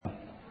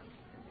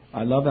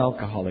I love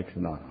Alcoholics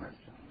Anonymous.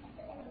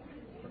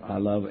 I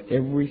love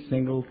every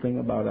single thing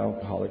about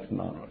Alcoholics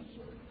Anonymous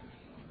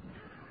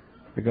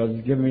because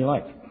it's given me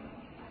life.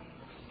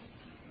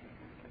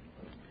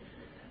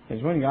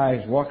 There's one guy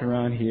who's walking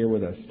around here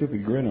with a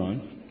stupid grin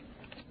on.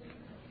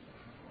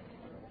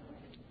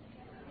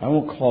 I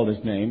won't call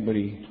his name, but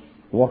he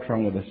walks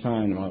around with a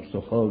sign about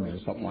so hugs or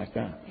something like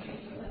that.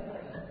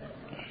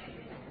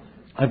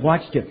 I've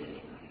watched him.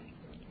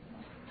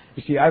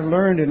 You see, I've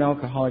learned in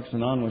Alcoholics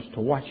Anonymous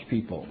to watch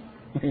people.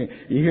 You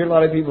hear a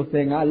lot of people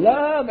saying, I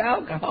love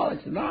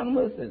Alcoholics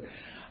Anonymous. And,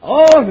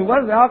 oh, if it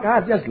wasn't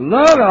alcohol, I just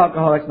love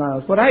Alcoholics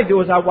Anonymous. What I do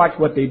is I watch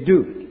what they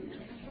do.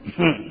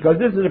 Because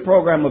this is a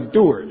program of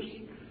doers.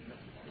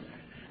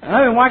 And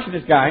I've been watching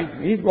this guy.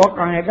 He's walking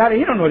around here.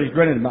 He don't know what he's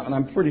grinning about, and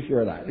I'm pretty sure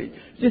of that.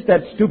 It's just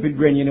that stupid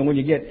grin, you know, when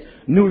you get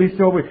newly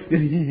sober.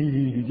 And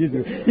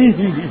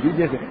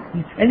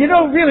you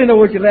don't really know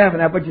what you're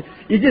laughing at, but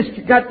you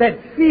just got that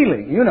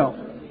feeling, you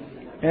know.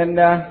 And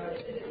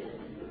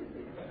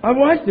I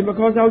watched him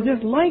because I was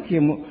just like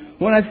him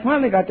when I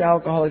finally got to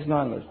Alcoholics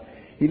Anonymous.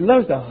 He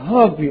loves to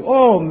hug people.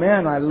 Oh,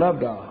 man, I love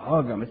to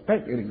hug them,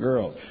 especially the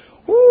girls.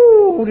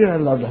 Woo, did I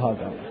love to hug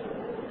them,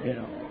 you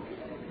know.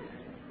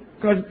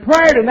 Because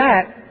prior to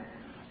that,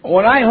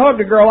 when I hugged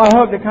a girl, I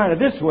hugged her kind of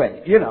this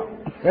way, you know.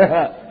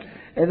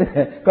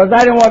 Because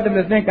I didn't want them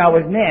to think I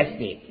was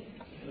nasty.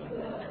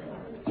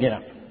 You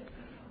know.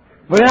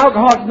 But in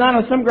Alcoholics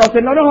Anonymous, some girls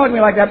said, no, don't hug me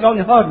like that, don't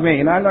hug me.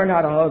 And I learned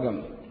how to hug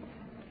them.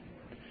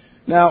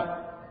 Now,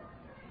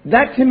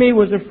 that to me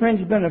was a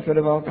fringe benefit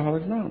of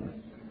Alcoholics Anonymous.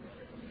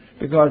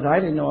 Because I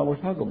didn't know I was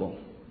huggable.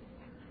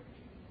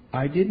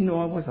 I didn't know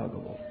I was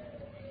huggable.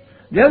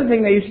 The other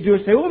thing they used to do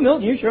is say, oh,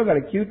 Milton, you sure got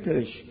a cute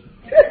tush.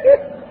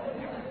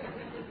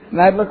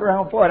 And I'd look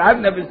around for it. I've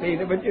never seen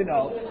it, but you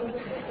know.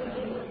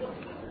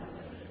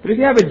 But if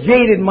you have a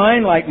jaded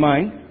mind like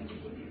mine,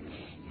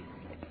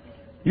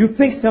 you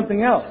think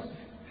something else.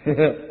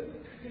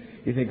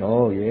 You think,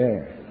 oh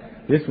yeah,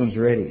 this one's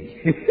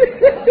ready.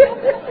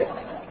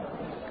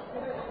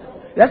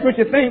 That's what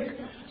you think.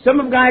 Some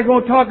of the guys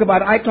won't talk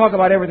about it. I talk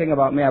about everything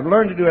about me. I've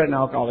learned to do that in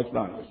Alcoholics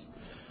Anonymous.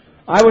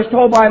 I was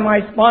told by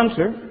my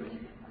sponsor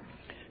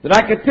that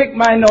I could pick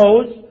my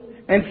nose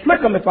and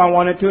flick them if I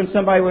wanted to, and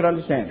somebody would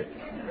understand it.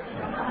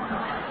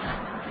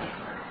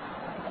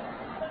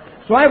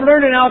 So I've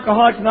learned in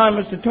Alcoholics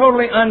Anonymous to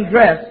totally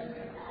undress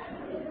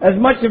as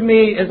much of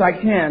me as I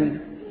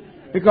can,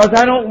 because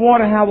I don't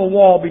want to have a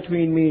wall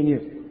between me and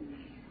you.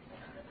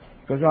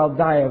 Because I'll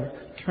die of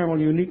terminal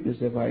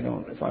uniqueness if I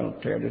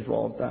don't tear this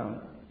wall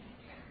down.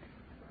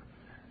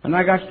 And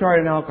I got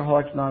started in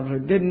Alcoholics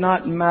Anonymous. It did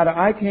not matter.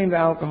 I came to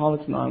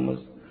Alcoholics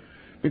Anonymous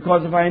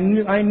because if I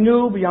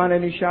knew beyond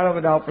any shadow of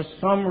a doubt, for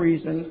some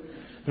reason,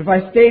 that if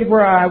I stayed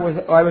where I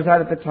was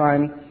at the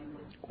time,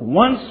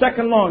 1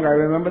 second longer, I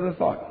remember the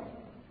thought.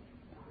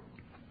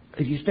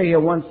 If you stay here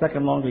 1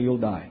 second longer, you'll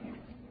die.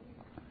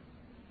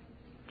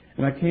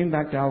 And I came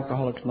back to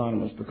Alcoholics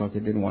Anonymous because I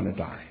didn't want to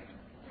die.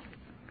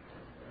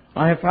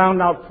 I have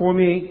found out for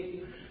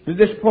me that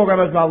this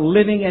program is about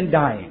living and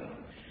dying.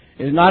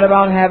 It's not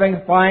about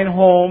having fine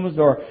homes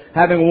or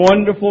having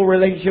wonderful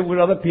relationships with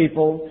other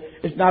people.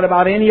 It's not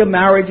about any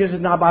marriages.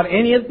 It's not about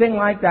anything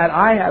like that.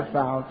 I've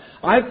found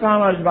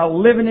out it's about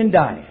living and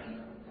dying.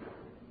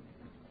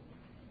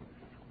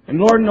 And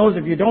Lord knows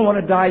if you don't want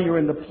to die, you're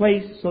in the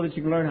place so that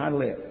you can learn how to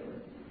live.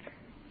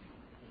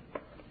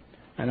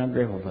 And I'm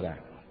grateful for that.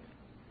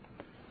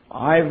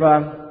 I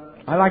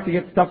like to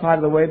get stuff out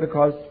of the way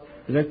because,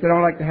 as I said, I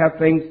don't like to have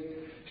things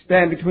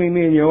stand between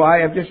me and you. I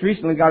have just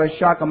recently got a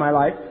shock in my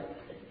life.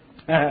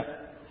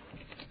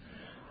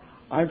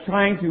 I'm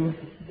trying to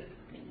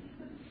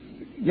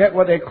get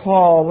what do they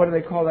call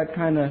that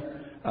kind of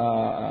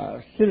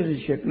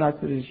citizenship, not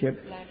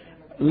citizenship,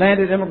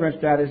 landed immigrant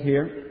status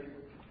here.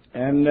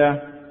 And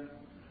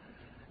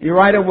you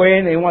right away,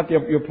 and they want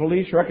your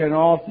police record and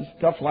all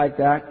stuff like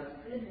that.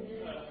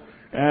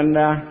 And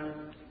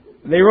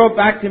they wrote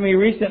back to me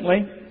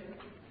recently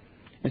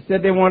and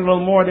said they wanted a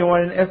little more. They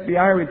wanted an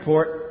FBI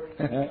report.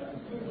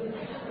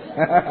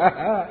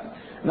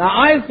 Now,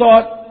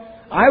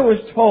 I was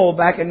told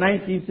back in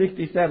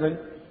 1967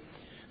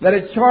 that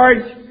a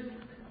charge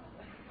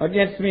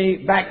against me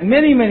back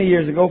many, many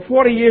years ago,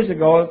 40 years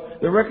ago,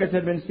 the records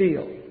had been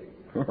sealed.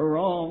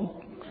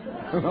 Wrong.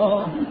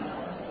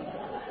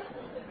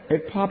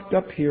 It popped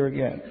up here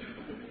again.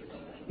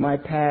 My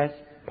past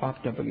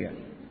popped up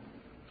again.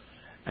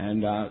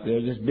 And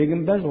there's this big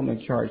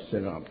embezzlement charge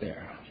sitting up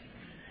there.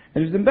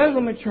 And this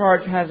embezzlement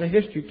charge has a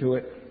history to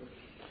it.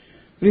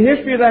 The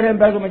history of that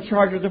embezzlement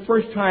charge was the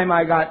first time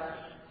I got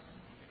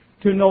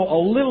to know a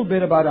little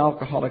bit about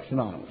Alcoholics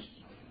Anonymous.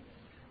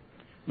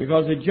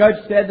 Because the judge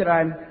said that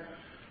I'm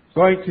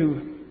going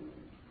to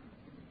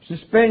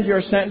suspend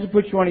your sentence,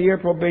 put you on a year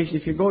probation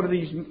if you go to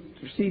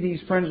see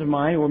these friends of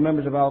mine who are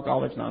members of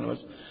Alcoholics Anonymous.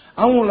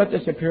 I won't let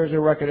this appear as a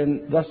record,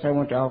 and thus I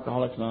went to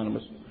Alcoholics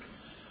Anonymous.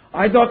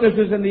 I thought this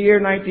was in the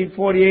year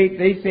 1948.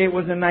 They say it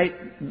was the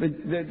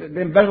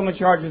embezzlement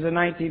charge was in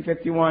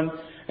 1951,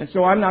 and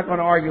so I'm not going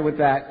to argue with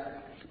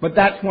that. But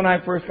that's when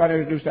I first got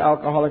introduced to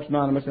Alcoholics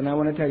Anonymous, and I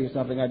want to tell you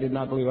something. I did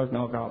not believe I was an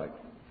alcoholic.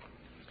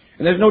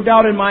 And there's no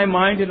doubt in my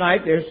mind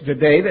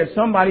today, there's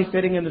somebody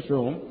sitting in this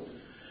room,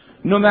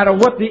 no matter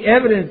what the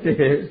evidence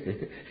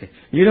is,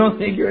 you don't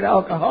think you're an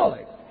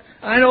alcoholic.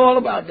 I know all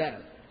about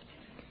that.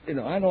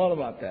 I know all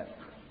about that.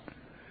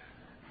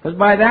 Because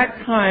by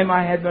that time,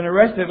 I had been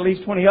arrested at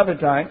least 20 other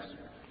times.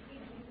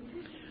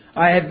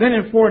 I had been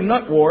in 4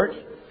 nut wards.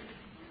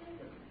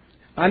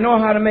 I know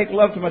how to make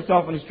love to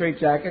myself in a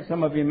straitjacket.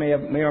 Some of you may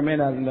or may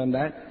not have done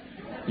that.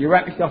 You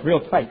wrap yourself real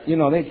tight. They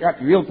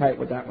wrap you real tight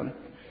with that one.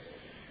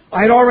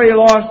 I had already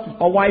lost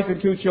a wife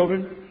and 2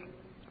 children,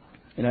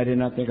 and I did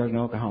not think I was an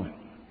alcoholic.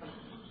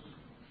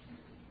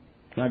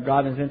 Now,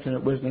 God in His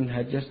infinite wisdom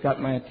had just got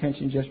my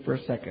attention just for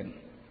a second.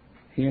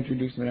 He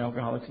introduced me to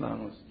Alcoholics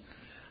Anonymous.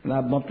 And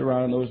I bumped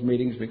around in those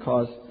meetings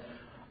because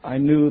I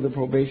knew the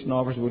probation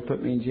officer would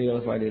put me in jail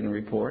if I didn't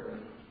report.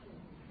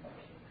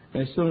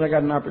 And as soon as I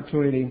got an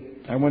opportunity,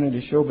 I went into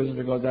show business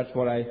because that's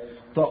what I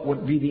thought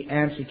would be the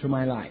answer to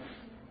my life.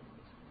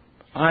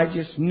 I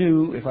just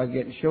knew if I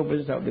get in show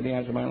business, that would be the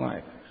answer to my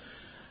life.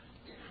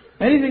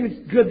 Anything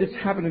that's good that's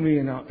happened to me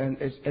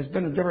has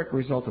been a direct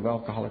result of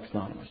Alcoholics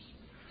Anonymous.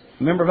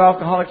 A member of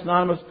Alcoholics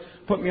Anonymous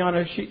put me on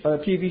a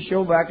TV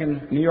show back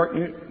in New York.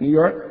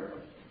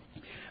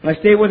 And I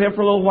stayed with him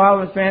for a little while,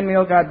 and his fan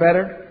mail got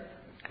better.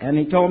 And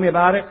he told me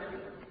about it.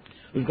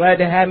 He was glad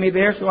to have me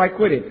there, so I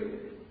quit him.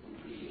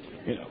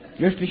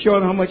 Just to show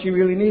him how much he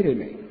really needed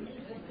me.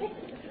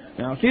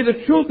 Now, see,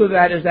 the truth of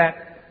that is that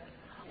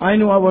I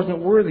knew I wasn't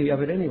worthy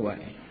of it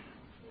anyway.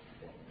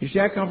 You see,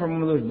 I come from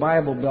one of those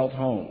Bible Belt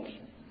homes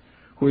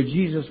where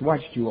Jesus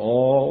watched you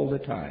all the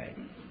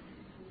time.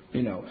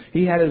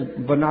 He had his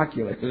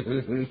binoculars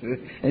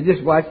and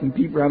just watched him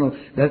peep around.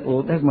 That's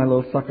my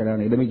little sucker down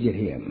there. Let me get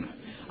him.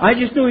 I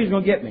just knew he was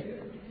going to get me.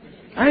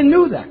 I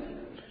knew that.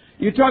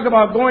 You talk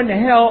about going to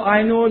hell,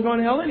 I knew I was going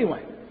to hell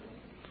anyway.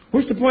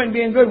 What's the point in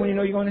being good when you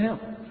know you're going to hell?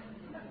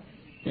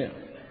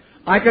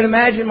 I can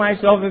imagine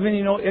myself, if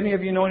any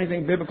of you know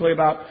anything biblically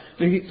about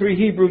the 3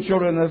 Hebrew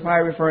children in the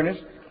fiery furnace.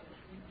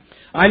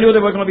 I knew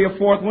there was going to be a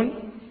 4th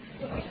one.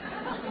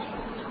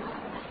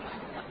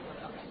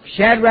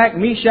 Shadrach,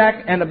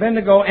 Meshach, and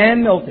Abednego,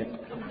 and Milton.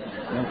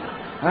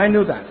 I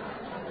knew that.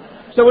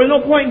 So there's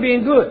no point in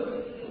being good.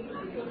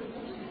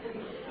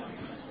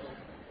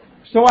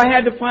 So I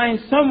had to find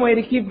some way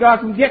to keep God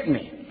from getting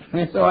me.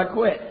 And so I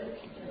quit.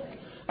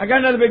 I got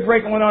another big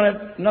break going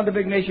on, another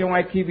big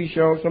nationwide TV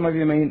show. Some of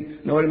you may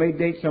know it. It may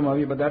date some of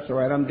you, but that's all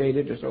right. I'm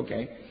dated. It's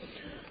okay.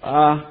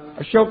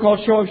 A show called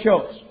Show of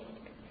Shows.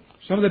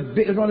 It's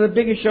one of the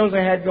biggest shows I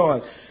had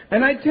going.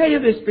 And I tell you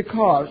this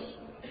because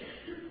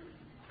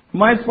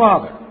my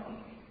father,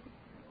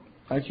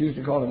 I choose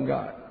to call him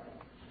God.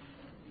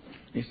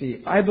 You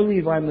see, I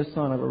believe I'm the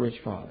son of a rich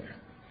father.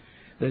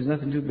 There's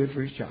nothing too good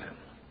for his child.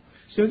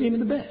 So he gave me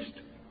the best.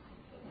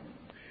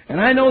 And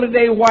I know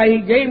today why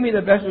he gave me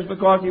the best was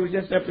because he was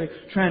just simply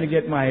trying to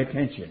get my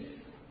attention.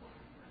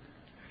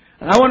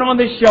 And I went on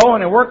this show,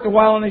 and I worked a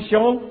while on this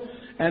show,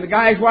 and the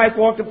guy's wife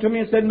walked up to me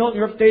and said, "Milton,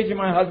 you're upstaging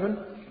my husband."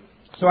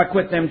 So I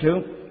quit them too.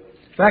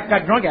 In fact,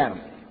 got drunk at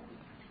him.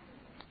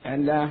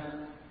 And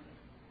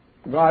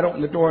God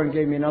opened the door and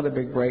gave me another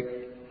big break.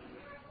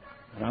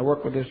 And I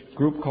worked with this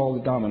group called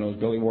the Dominoes,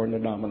 Billy Ward and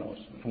the Dominoes.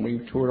 And we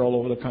toured all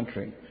over the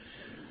country.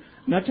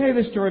 And I'll tell you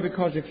this story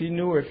because if you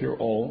knew or if you're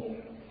old,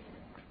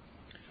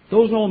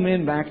 those old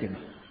men back in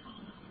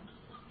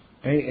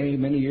AA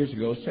many years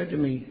ago said to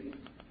me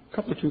a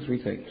couple of 2,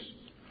 3 things.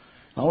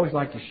 I always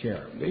like to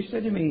share them. They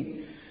said to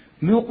me,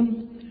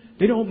 "Milton,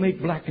 they don't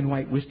make black and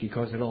white whiskey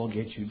because it all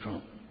gets you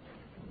drunk."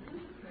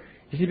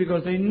 You see,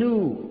 because they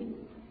knew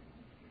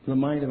the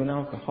mind of an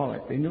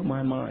alcoholic. They knew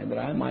my mind, that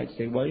I might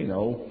say, well,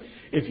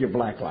 if you're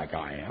black like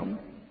I am,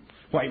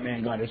 white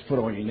man got his foot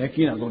on your neck,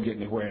 you're not going to get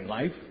anywhere in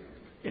life.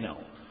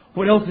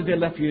 What else is there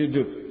left for you to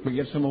do? But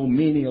get some old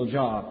menial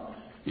job,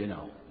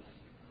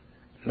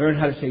 Learn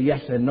how to say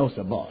yes and no,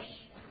 sir, boss.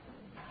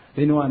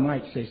 They knew I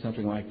might say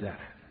something like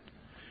that.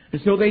 And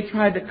so they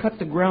tried to cut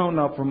the ground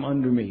out from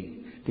under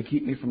me to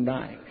keep me from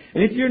dying.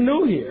 And if you're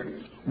new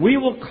here, we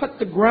will cut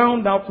the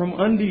ground out from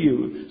under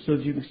you so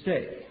that you can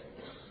stay.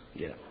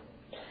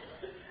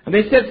 And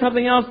they said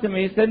something else to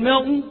me. They said,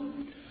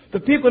 "Milton, the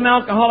people in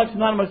Alcoholics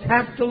Anonymous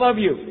have to love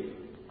you,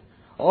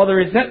 or the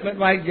resentment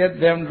might get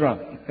them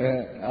drunk."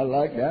 I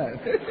like that.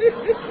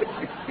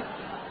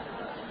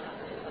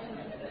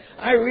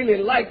 I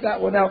really like that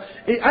one. Now,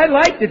 I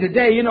liked it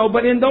today,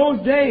 but in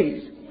those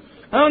days,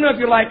 I don't know if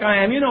you're like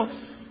I am.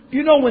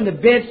 When the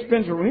bed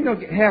spins around,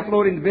 get half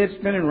loaded in the bed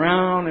spinning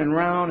round and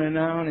round and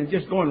round and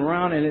just going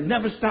round and it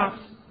never stops.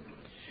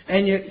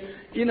 And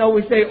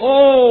we say,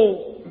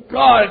 "Oh,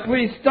 God,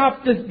 please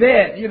stop this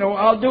bed.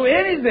 I'll do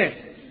anything."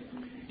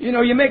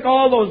 You make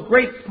all those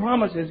great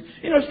promises.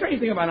 Strange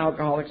thing about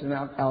alcoholics and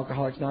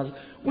Alcoholics Anonymous,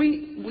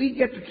 we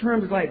get to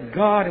terms like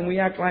God and we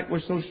act like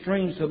we're so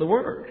strange to the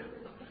Word.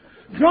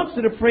 Drunks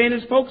are the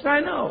prayingest folks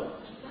I know.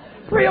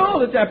 Pray all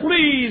the time.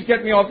 "Please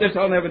get me off this.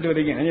 I'll never do it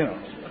again."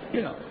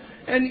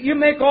 And you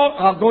make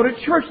I'll go to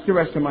church the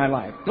rest of my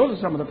life. Those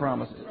are some of the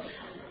promises.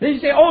 Then you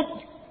say,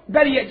 oh,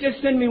 better yet,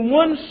 just send me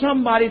one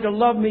somebody to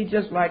love me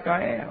just like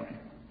I am.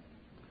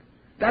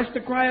 That's the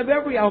cry of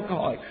every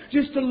alcoholic.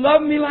 Just to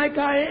love me like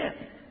I am.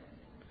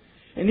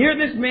 And here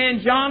this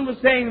man, John, was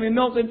saying to me,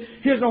 Milton,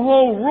 here's a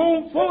whole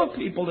room full of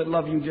people that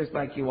love you just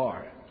like you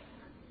are.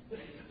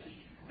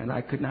 And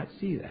I could not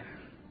see that.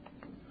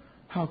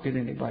 How could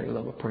anybody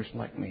love a person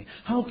like me?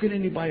 How could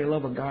anybody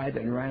love a guy that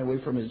ran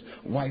away from his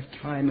wife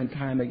time and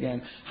time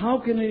again? How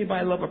can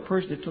anybody love a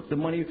person that took the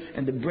money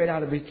and the bread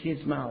out of his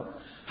kid's mouth?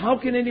 How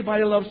can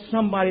anybody love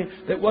somebody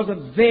that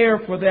wasn't there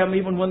for them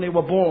even when they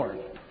were born?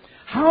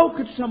 How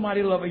could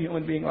somebody love a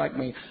human being like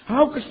me?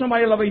 How could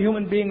somebody love a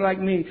human being like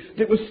me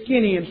that was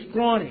skinny and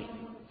scrawny?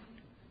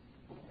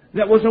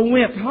 That was a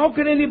wimp? How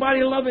could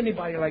anybody love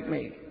anybody like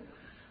me?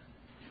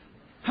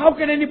 How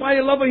could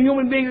anybody love a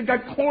human being that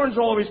got corns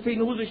all over his feet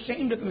and who was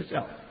ashamed of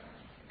himself?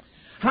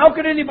 How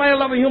could anybody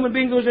love a human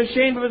being who was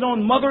ashamed of his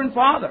own mother and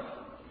father?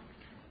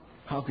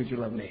 How could you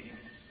love me?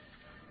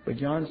 But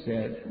John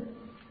said,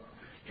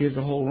 here's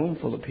a whole room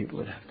full of people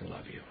that have to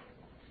love you.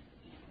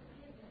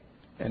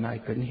 And I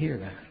couldn't hear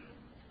that.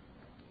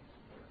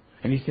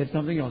 And he said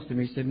something else to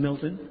me. He said,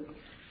 Milton,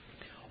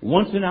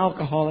 once an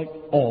alcoholic,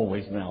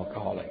 always an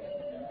alcoholic.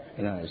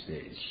 And I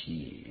said,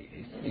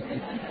 shit.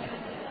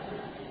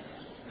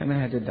 And I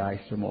had to die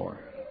some more.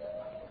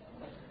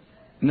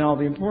 Now,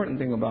 the important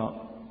thing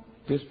about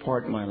this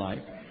part in my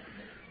life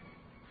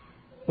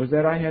was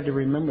that I had to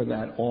remember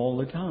that all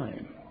the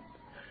time.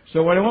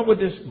 So when I went with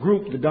this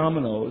group, the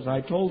Dominoes, I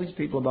told these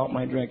people about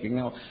my drinking.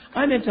 Now,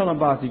 I didn't tell them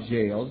about the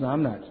jails. Now,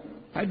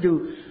 I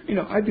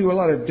do a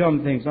lot of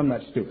dumb things. I'm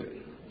not stupid.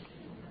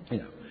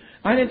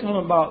 I didn't tell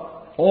them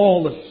about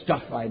all the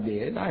stuff I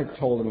did. I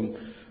told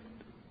them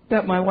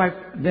that my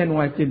then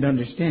wife didn't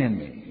understand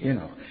me,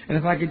 And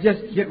if I could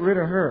just get rid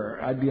of her,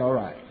 I'd be all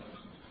right.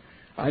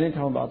 I didn't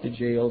tell them about the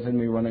jails and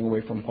me running away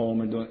from home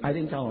I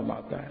didn't tell them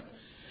about that.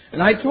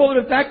 And I told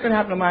them if that could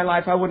happen in my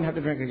life, I wouldn't have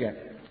to drink again.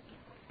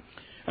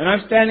 And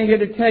I'm standing here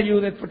to tell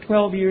you that for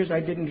 12 years I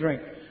didn't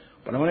drink.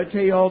 But I want to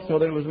tell you also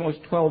that it was the most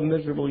 12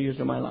 miserable years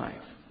of my life.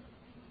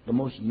 The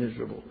most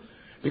miserable.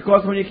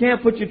 Because when you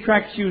can't put your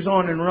track shoes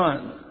on and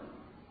run,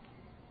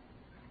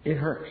 it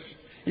hurts.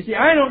 You see,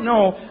 I don't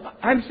know.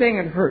 I'm saying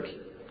it hurts.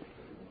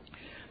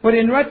 But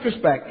in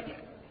retrospect,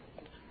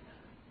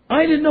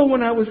 I didn't know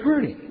when I was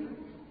hurting.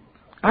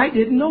 I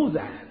didn't know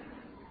that.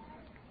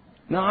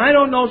 Now, I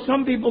don't know.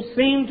 Some people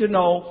seem to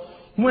know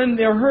when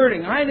they're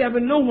hurting. I never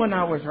knew when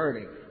I was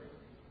hurting.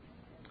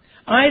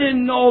 I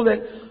didn't know that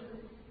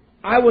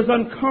I was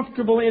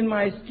uncomfortable in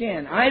my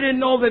skin. I didn't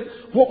know that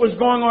what was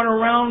going on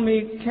around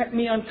me kept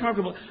me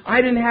uncomfortable.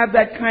 I didn't have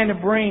that kind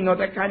of brain or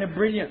that kind of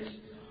brilliance.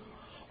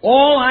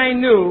 All I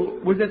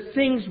knew was that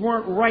things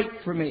weren't right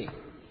for me.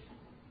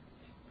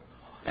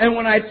 And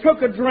when I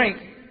took a drink,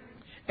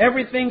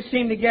 everything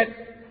seemed to get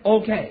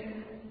okay.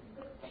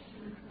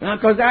 Now,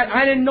 because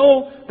I didn't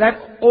know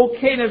that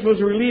okayness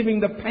was relieving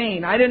the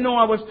pain. I didn't know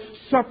I was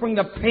suffering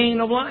the pain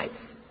of life.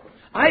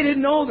 I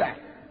didn't know that.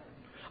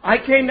 I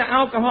came to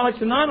Alcoholics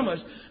Anonymous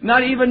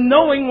not even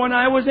knowing when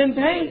I was in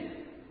pain.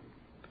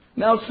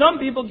 Now, some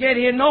people get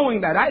here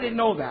knowing that. I didn't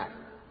know that.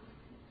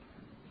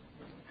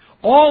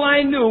 All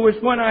I knew was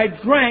when I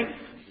drank,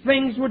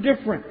 things were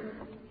different.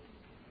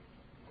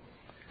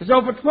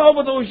 So for 12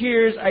 of those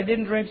years, I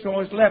didn't drink, so I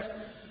was left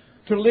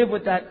to live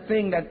with that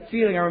thing, that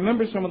feeling. I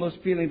remember some of those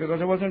feelings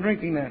because I wasn't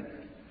drinking then.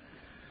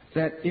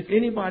 That if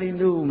anybody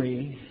knew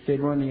me,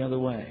 they'd run the other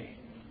way.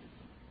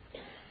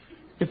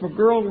 If a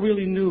girl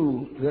really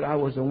knew that I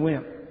was a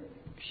wimp,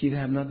 she'd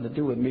have nothing to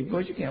do with me.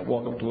 Because you can't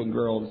walk up to a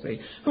girl and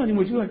say, honey,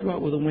 would you like to go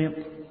out with a wimp?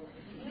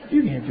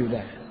 You can't do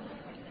that.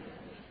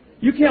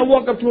 You can't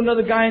walk up to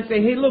another guy and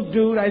say, hey, look,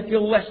 dude, I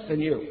feel less than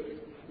you.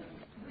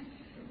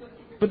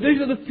 But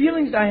these are the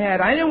feelings I had.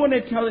 I didn't want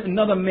to tell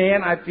another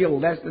man I feel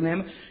less than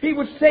him. He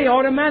would say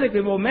automatically,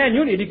 well, man,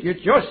 you need to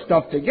get your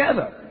stuff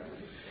together.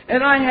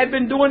 And I had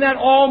been doing that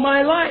all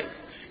my life.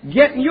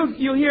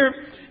 You hear,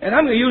 and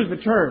I'm going to use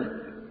the term,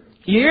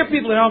 you hear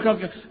people in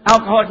Alcoholics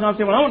Anonymous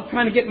say, well, I'm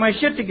trying to get my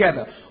shit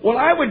together. Well,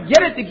 I would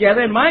get it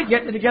together, and my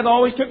getting it together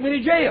always took me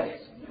to jail.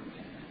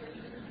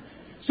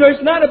 So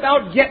it's not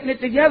about getting it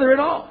together at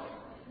all.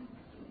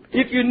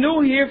 If you're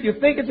new here, if you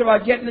think it's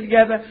about getting it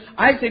together,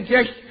 I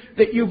suggest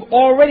that you've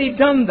already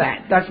done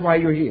that. That's why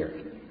you're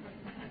here.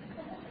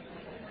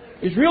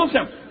 It's real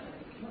simple.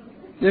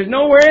 There's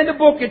nowhere in the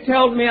book it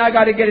tells me I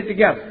got to get it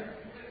together.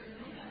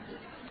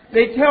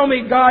 They tell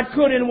me God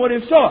could and would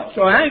have sought.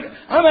 So I'm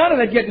out of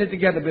that getting it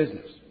together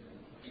business.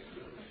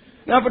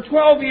 Now, for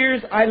 12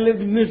 years, I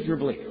lived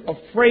miserably,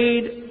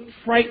 afraid,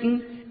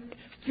 frightened,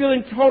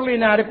 feeling totally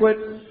inadequate.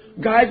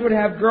 Guys would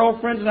have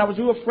girlfriends, and I was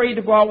too afraid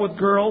to go out with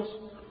girls.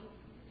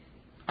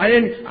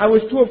 I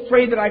was too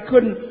afraid that I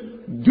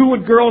couldn't do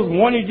what girls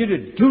wanted you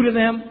to do to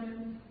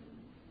them.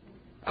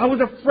 I was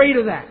afraid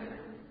of that.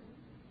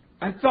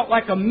 I felt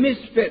like a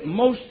misfit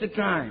most of the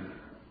time.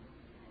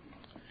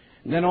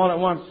 And then all at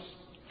once,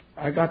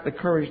 I got the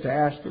courage to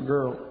ask a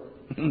girl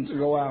to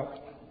go out.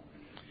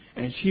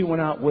 And she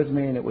went out with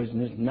me,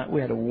 and we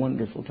had a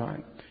wonderful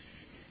time.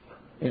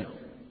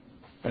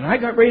 And I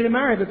got ready to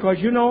marry because,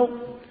 you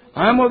know,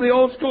 I'm of the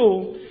old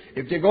school.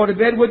 If they go to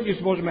bed with you, you're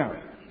supposed to marry.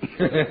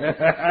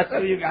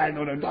 Some of you guys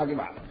know what I'm talking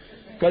about.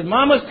 Because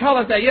mamas tell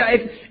us that, yeah,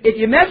 if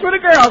you mess with a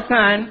girl,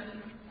 son,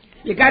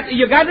 you got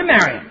to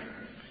marry him.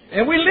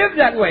 And we live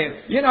that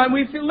way. You know, and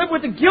we live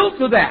with the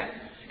guilt of that.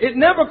 It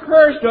never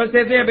occurs to us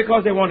they're there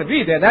because they want to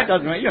be there. That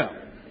doesn't, you know.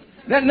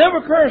 That never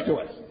occurs to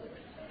us.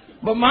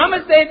 But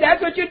mama said,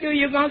 that's what you do,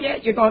 you're going to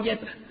get.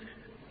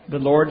 The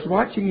Lord's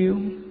watching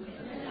you.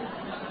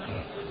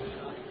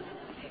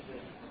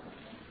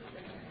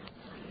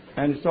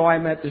 And so I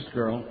met this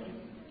girl.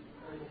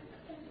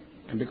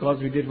 And because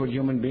we did what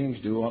human beings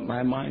do,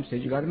 my mind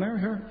said, you got to marry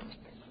her.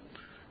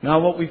 Now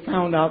what we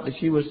found out that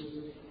she was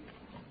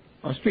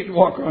a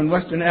streetwalker on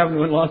Western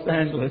Avenue in Los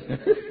Angeles.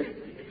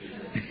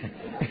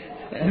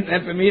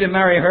 and for me to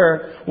marry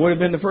her would have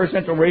been the first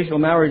interracial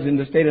marriage in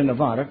the state of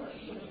Nevada.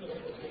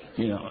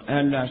 You know,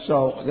 and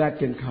so that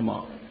didn't come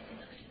off.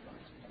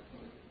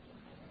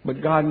 But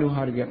God knew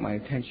how to get my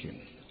attention.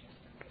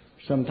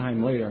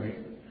 Sometime later,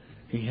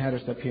 He had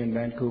us up here in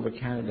Vancouver,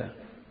 Canada.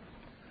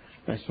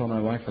 I saw my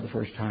wife for the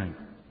first time.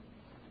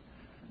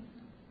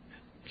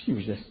 She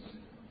was just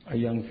a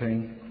young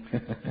thing.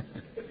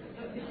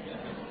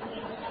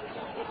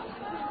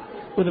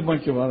 With a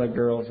bunch of other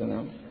girls, you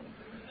know.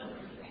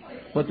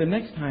 But the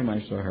next time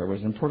I saw her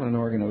was in Portland,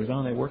 Oregon. I was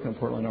on there working in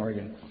Portland,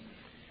 Oregon.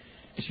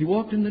 She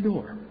walked in the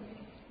door.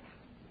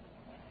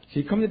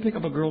 She'd come to pick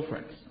up her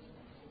girlfriends.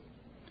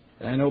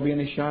 And I know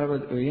beyond any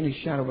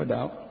shadow of a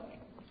doubt,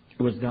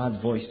 it was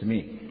God's voice to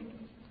me.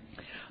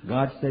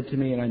 God said to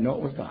me, and I know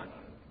it was God,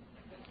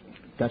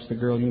 that's the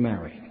girl you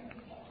marry.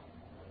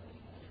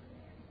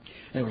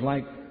 And it was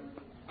like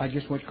I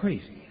just went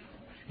crazy.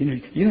 You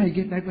know how you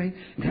get that way?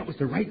 And that was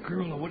the right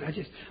girl, or what?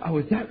 I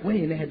was that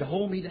way, and they had to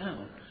hold me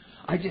down.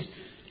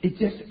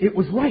 It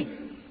was right.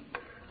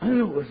 I don't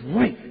know, it was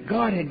right.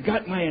 God had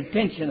got my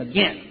attention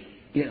again,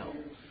 you know.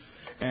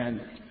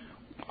 And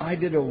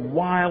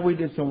we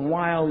did some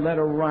wild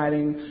letter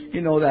writing,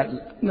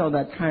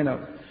 that kind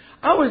of,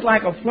 I was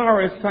like a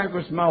flowery,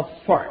 fibrous mouth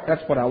fart.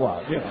 That's what I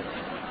was, you know.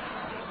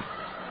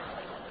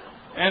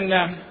 And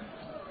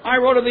I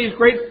wrote her these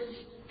great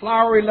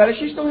flowery letters.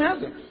 She still has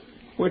them.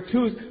 With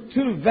two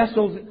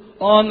vessels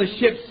on the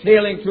ship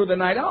sailing through the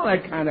night. All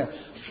that kind of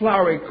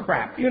flowery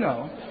crap, you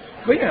know.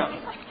 But,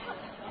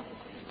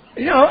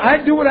 I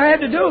do what I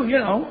had to do, you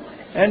know.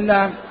 And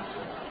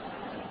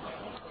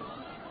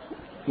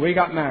we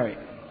got married.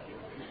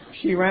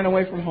 She ran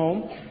away from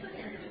home.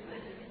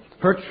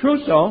 Her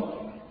trousseau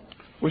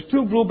was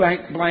 2 blue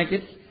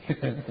blankets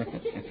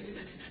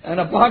and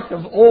a box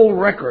of old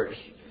records.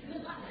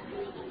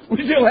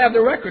 We still have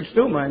the records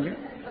too, mind you.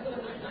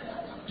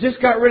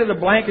 Just got rid of the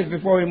blankets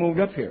before we moved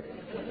up here.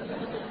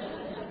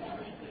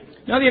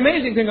 Now the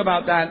amazing thing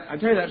about that, I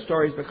tell you that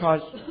story, is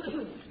because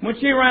when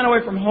she ran away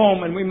from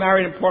home and we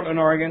married in Portland,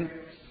 Oregon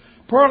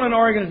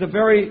is a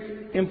very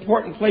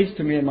important place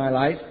to me in my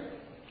life.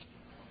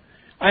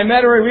 I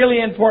met her really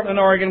in Portland,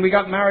 Oregon. We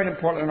got married in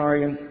Portland,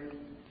 Oregon.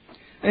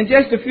 And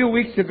just a few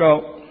weeks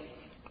ago,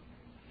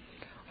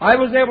 I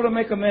was able to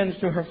make amends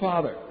to her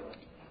father.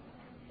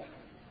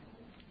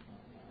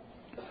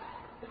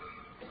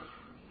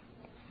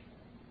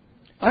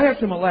 I have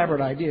some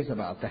elaborate ideas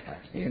about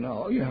that. You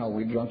know how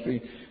we drunks,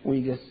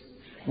 we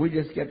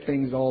just get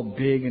things all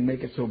big and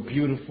make it so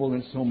beautiful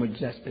and so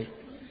majestic.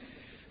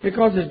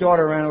 Because his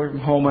daughter ran away from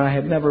home, and I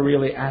had never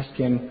really asked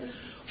him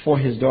for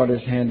his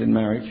daughter's hand in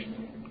marriage.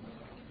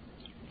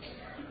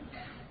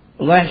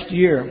 Last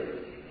year,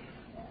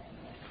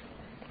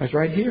 I was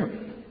right here.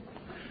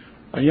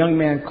 A young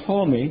man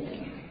called me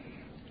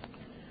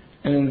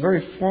and in a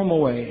very formal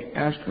way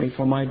asked me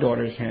for my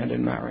daughter's hand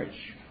in marriage.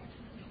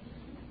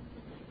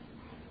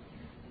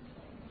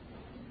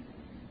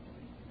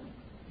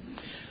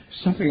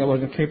 Something I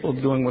wasn't capable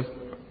of doing with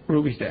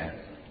Ruby's dad.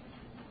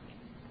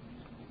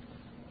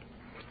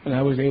 And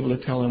I was able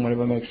to tell him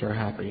whatever makes her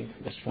happy,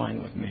 that's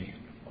fine with me.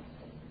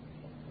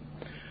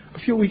 A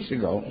few weeks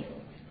ago,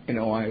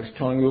 I was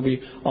telling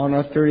Ruby, on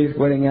our 30th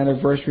wedding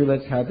anniversary,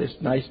 let's have this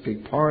nice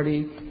big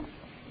party.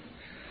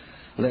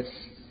 Let's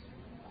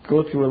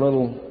go through a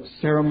little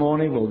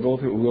ceremony. We'll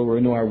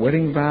renew our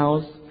wedding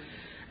vows.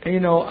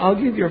 And, I'll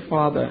give your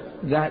father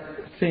that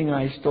thing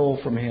I stole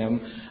from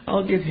him.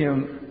 I'll give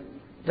him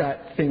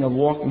that thing of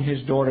walking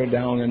his daughter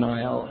down an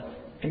aisle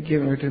and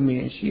giving her to me.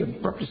 And she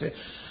abruptly said,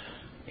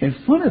 in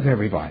front of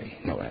everybody,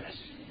 no less.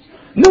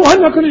 No,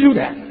 I'm not going to do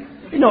that.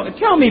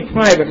 Tell me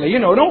privately,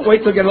 don't wait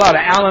till you get a lot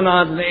of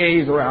Al-Anons and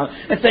A's around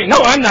and say,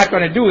 no, I'm not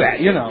going to do that,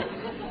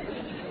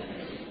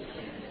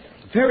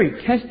 Very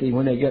testy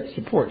when they get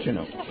support,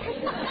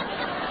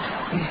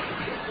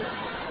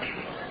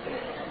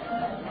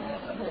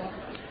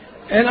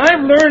 And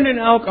I've learned in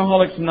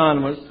Alcoholics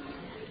Anonymous,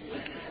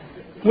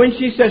 when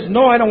she says,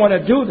 no, I don't want to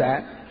do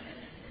that,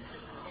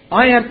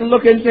 I have to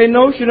look and say,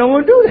 no, she don't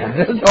want to do that.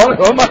 That's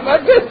all my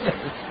business.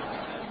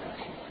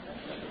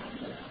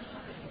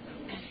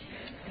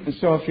 And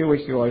so a few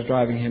weeks ago, I was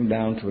driving him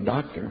down to a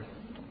doctor.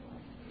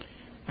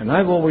 And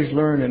I've always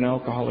learned in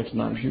Alcoholics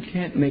Anonymous, you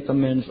can't make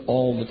amends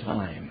all the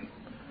time.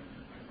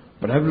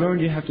 But I've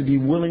learned you have to be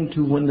willing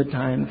to when the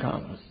time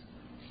comes.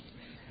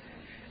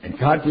 And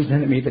God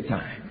presented me the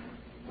time.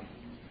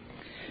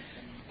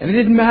 And it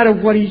didn't matter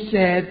what He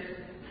said.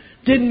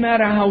 Didn't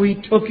matter how He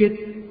took it.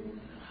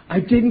 I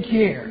didn't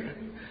care.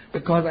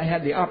 Because I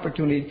had the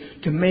opportunity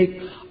to make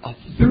a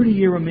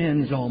 30-year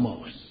amends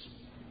almost.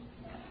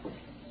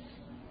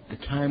 The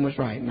time was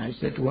right. And I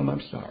said to him,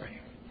 I'm sorry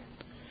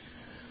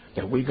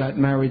that we got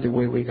married the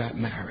way we got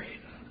married.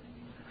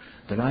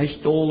 That I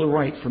stole the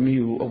right from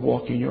you of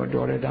walking your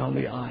daughter down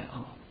the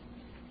aisle.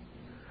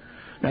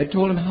 And I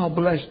told him how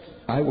blessed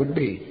I would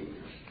be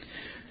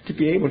to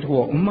be able to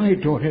walk my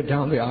daughter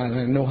down the aisle, and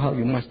I know how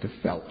you must have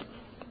felt.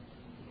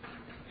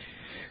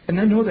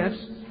 And I know that's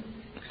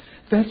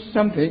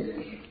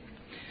something.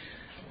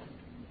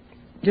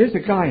 There's a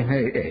guy in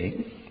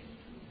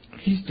AA.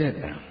 He's dead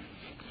now.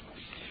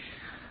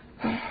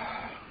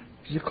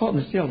 You called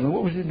him the salesman.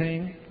 What was his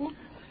name?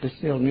 The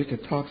salesman used to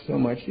talk so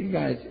much. You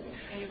guys.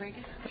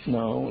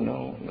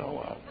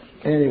 No.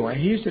 Anyway,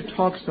 he used to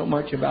talk so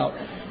much about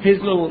his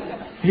little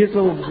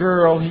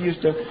girl.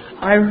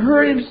 I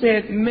heard him say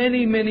it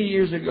many, many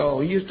years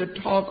ago. He used to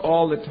talk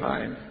all the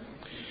time.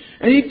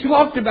 And he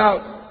talked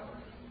about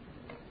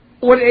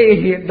what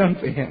AA had done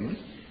for him.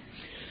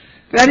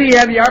 That he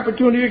had the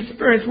opportunity to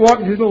experience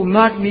walking his little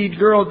knock-kneed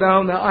girl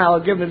down the aisle,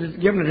 giving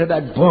it to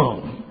that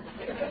bum.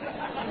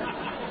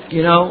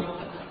 You know?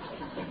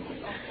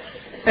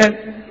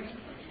 And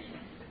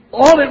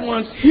all at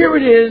once, here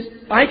it is.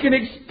 I can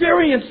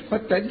experience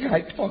what that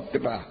guy talked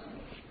about.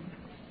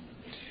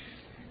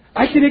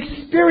 I can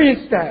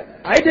experience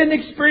that. I didn't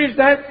experience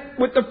that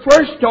with the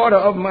first daughter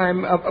of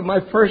my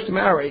first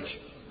marriage.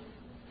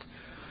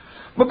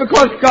 But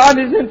because God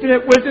in His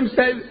infinite wisdom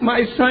said,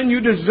 my son, you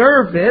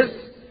deserve this,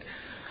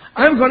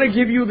 I'm going to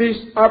give you this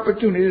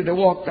opportunity to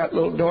walk that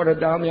little daughter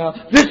down the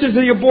aisle. This is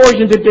the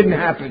abortion that didn't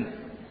happen.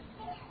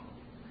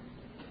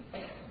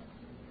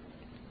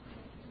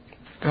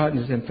 God in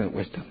His infinite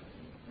wisdom.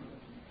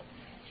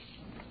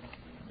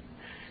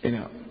 You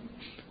know,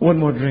 one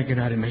more drink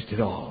and I'd have missed it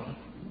all.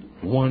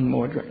 One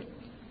more drink.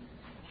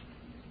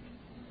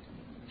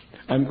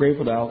 I'm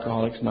grateful to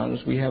Alcoholics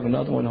Anonymous. We have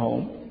another one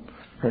home.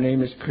 Her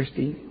name is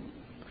Christy.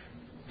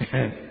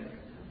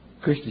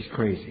 Christy's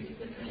crazy.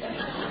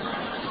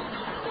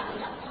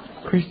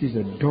 Christy's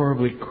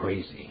adorably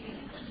crazy.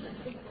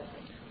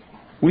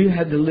 We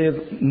had to live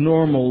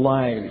normal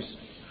lives,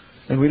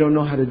 and we don't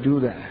know how to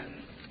do that.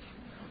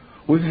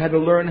 We've had to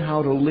learn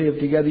how to live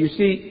together. You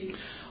see,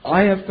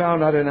 I have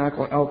found out in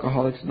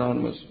Alcoholics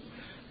Anonymous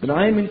that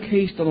I am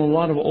encased in a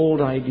lot of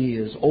old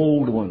ideas,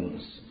 old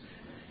ones.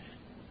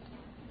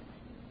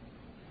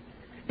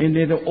 And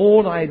they're the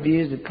old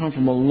ideas that come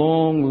from a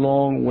long,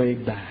 long way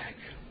back.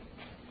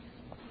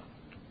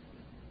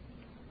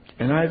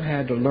 And I've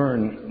had to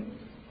learn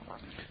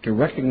to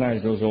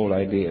recognize those old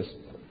ideas.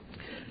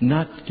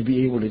 Not to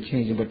be able to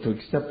change them, but to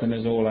accept them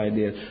as old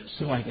ideas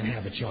so I can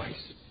have a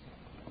choice.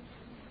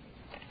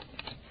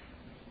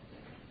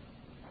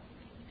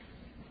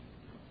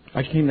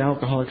 I came to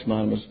Alcoholics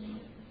Anonymous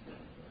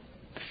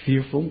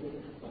fearful.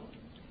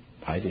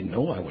 I didn't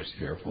know I was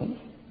fearful.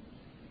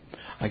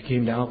 I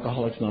came to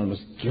Alcoholics Anonymous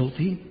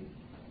guilty.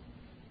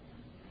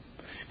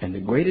 And the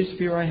greatest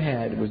fear I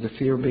had was the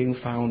fear of being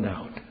found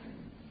out.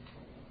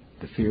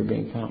 The fear of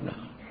being found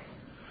out.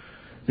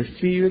 The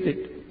fear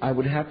that I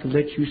would have to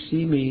let you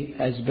see me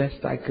as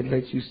best I could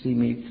let you see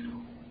me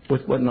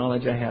with what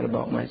knowledge I had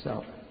about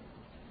myself.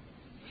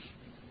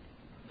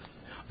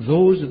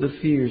 Those are the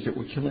fears that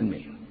were killing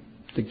me.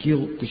 The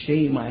guilt, the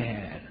shame I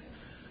had.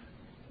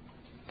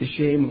 The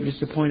shame of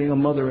disappointing a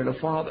mother and a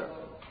father.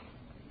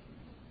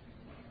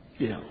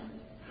 You know,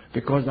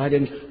 because I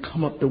didn't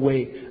come up the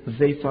way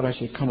they thought I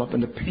should come up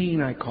and the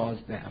pain I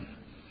caused them.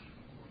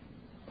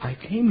 I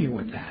came here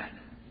with that.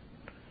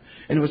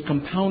 And it was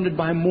compounded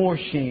by more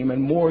shame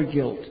and more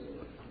guilt.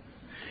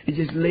 It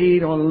just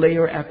laid on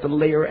layer after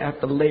layer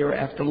after layer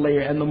after layer.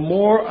 And the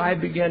more I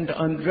began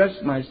to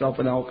undress myself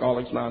in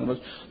Alcoholics Anonymous,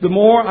 the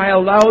more I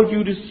allowed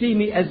you to see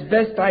me as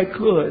best I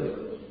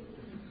could.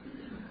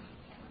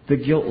 The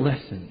guilt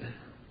lessened.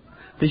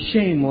 The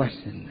shame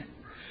lessened.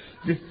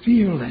 The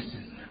fear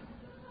lessened.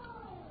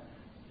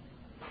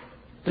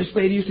 This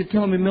lady used to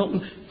tell me,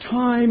 Milton,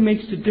 time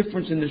makes the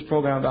difference in this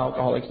program of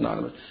Alcoholics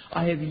Anonymous.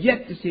 I have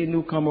yet to see a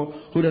newcomer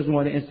who doesn't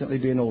want to instantly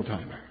be an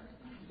old-timer.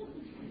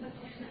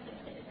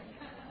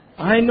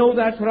 I know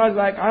that's what I was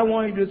like. I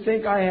wanted you to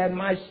think I had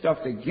my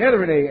stuff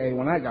together at AA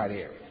when I got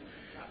here.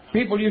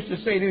 People used to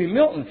say to me,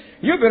 Milton,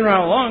 you've been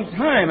around a long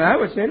time. And I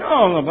would say,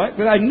 no,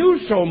 but I knew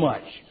so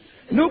much.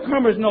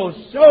 Newcomers know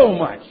so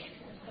much.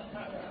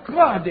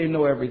 God, they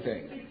know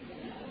everything.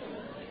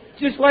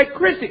 Just like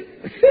Chrissy.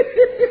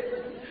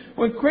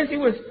 When Chrissy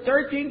was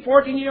 13,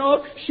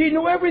 14-year-old, she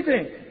knew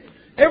everything.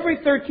 Every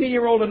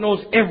 13-year-old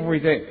knows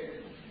everything.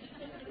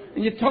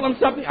 And you tell them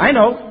something, I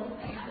know.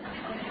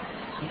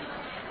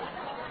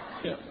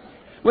 Yeah.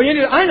 Well, you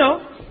do, I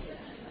know.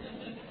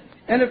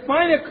 And it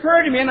finally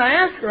occurred to me, and I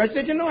asked her, I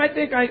said, I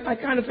think I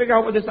kind of figure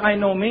out what this I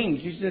know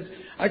means.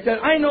 I said,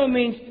 I know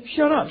means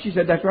shut up. She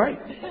said, that's right.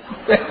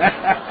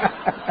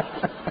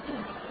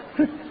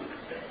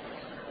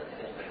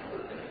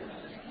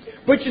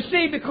 But you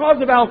see,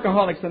 because of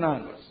Alcoholics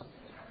Anonymous,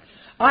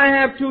 I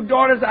have 2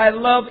 daughters I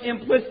love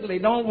implicitly,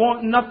 don't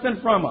want nothing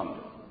from them.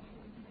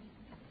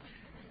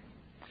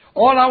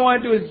 All I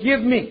want to do is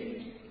give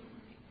me.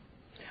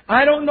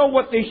 I don't know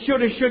what they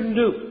should or shouldn't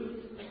do.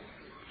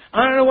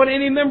 I don't know what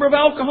any member of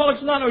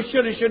Alcoholics Anonymous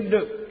should or shouldn't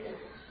do.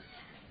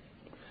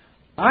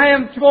 I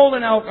am told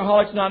in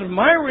Alcoholics Anonymous,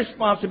 my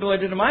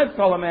responsibility to my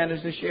fellow man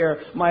is to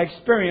share my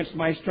experience,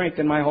 my strength,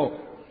 and my hope.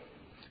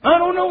 I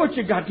don't know what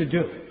you got to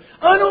do.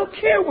 I don't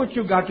care what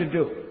you got to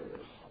do.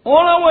 All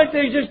I want to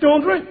say is just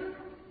don't drink.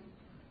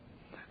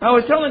 I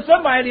was telling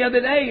somebody the other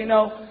day,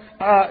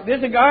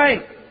 there's a guy,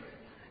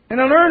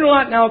 and I learned a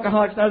lot in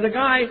Alcoholics. There's a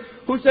guy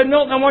who said,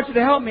 Milton, I want you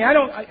to help me. I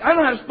don't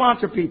know how to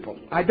sponsor people.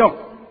 I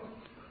don't.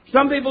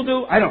 Some people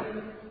do. I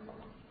don't.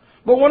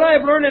 But what I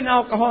have learned in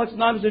Alcoholics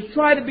Anonymous is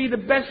try to be the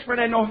best friend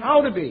I know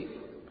how to be.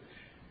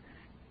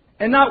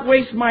 And not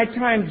waste my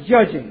time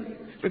judging.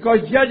 Because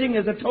judging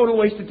is a total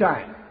waste of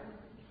time.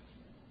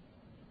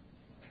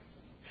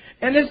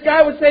 And this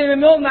guy would say to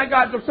me, Milton, I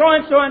got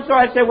so-and-so and so.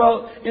 I'd say,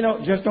 well,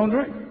 just don't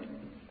drink.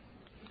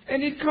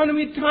 And he'd come to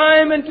me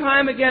time and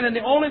time again. And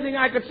the only thing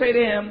I could say to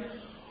him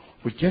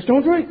was, just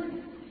don't drink.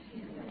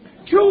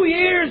 2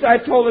 years I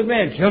told this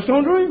man, just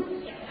don't drink.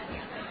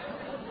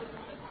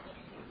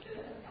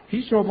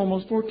 He served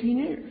almost 14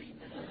 years.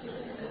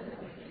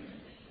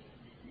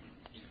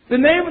 The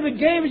name of the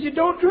game is you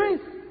don't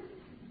drink.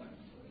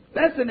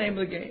 That's the name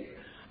of the game.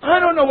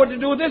 I don't know what to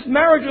do with this.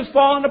 Marriage was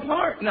falling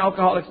apart in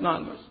Alcoholics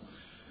Anonymous.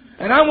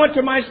 And I went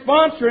to my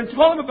sponsor and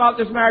told him about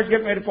this marriage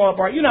getting ready to fall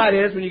apart. You know how it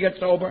is when you get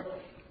sober.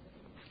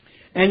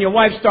 And your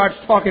wife starts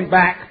talking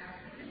back.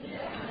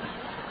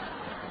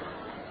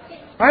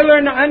 I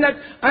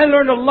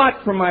learned a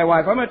lot from my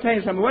wife. I'm going to tell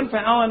you something. We went to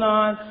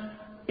Al-Anon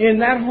in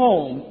that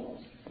home.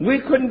 We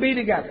couldn't be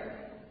together.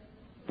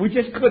 We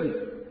just couldn't.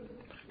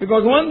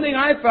 Because one thing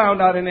I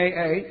found out in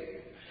AA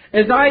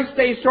is I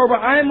stay sober,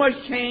 I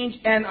must change,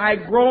 and I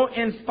grow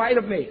in spite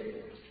of me.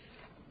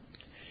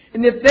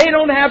 And if they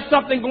don't have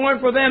something going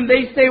for them,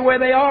 they stay where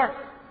they are.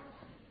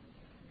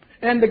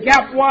 And the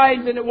gap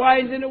widens and it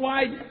widens and it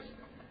widens.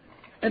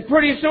 And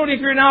pretty soon, if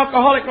you're an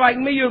alcoholic like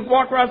me, you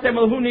walk around saying,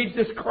 well, who needs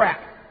this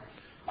crap?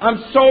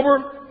 I'm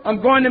sober.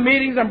 I'm going to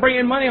meetings. I'm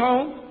bringing money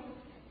home.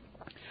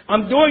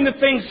 I'm doing the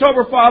things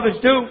sober fathers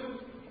do.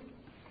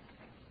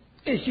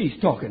 And she's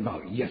talking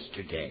about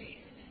yesterday.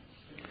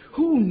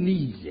 Who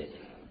needs it?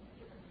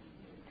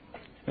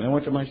 And I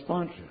went to my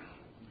sponsor.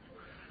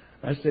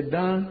 I said,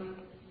 Don,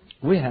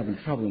 we're having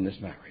trouble in this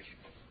marriage.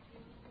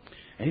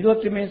 And he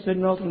looked at me and said,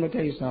 Milton, I'm going to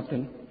tell you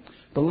something.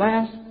 The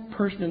last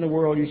person in the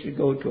world you should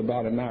go to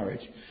about a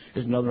marriage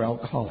is another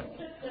alcoholic.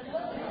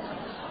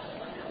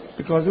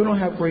 Because we don't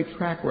have great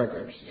track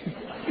records.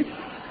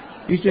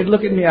 He said,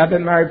 look at me, I've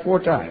been married 4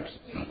 times.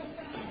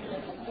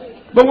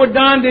 But what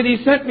Don did, he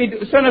sent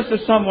us to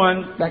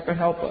someone that could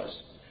help us.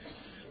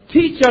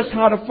 Teach us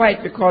how to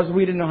fight because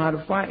we didn't know how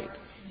to fight.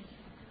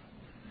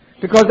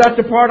 Because that's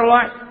a part of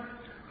life.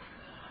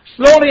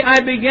 Slowly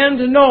I began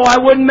to know I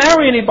wouldn't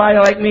marry anybody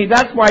like me.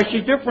 That's why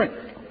she's different.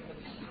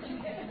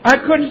 I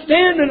couldn't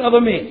stand another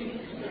me.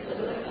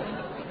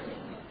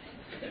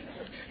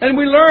 And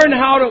we learned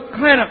how to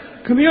kind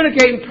of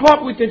communicate and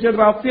talk with each other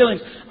about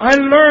feelings. I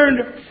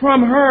learned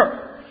from her.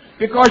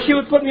 Because she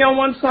would put me on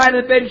one side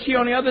of the bed and she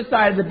on the other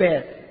side of the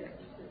bed.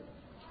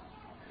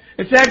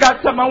 And say, I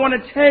got something I want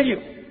to tell you.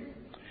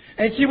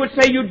 And she would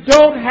say, you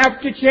don't have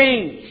to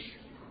change.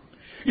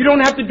 You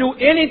don't have to do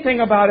anything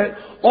about it.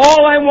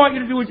 All I want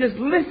you to do is just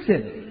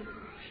listen.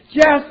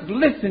 Just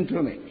listen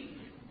to me.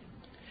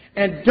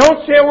 And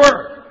don't say a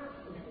word.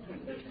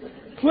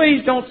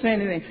 Please don't say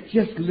anything.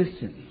 Just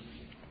listen.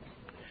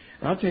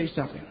 And I'll tell you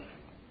something.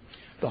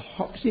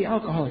 See,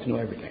 alcoholics know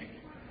everything.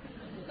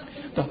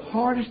 The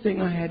hardest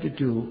thing I had to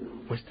do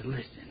was to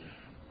listen.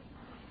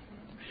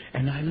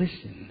 And I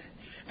listened.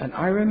 And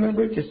I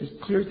remember it just as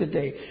clear as the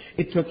day.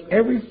 It took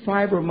every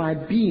fiber of my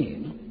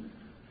being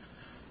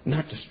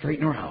not to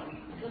straighten her out.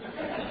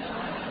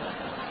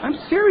 I'm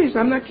serious.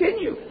 I'm not kidding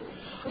you.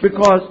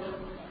 Because,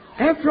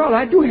 after all,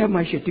 I do have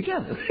my shit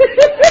together.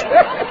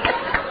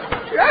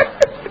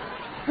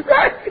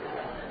 Right?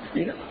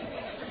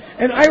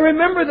 And I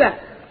remember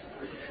that.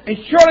 And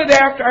shortly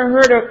thereafter, I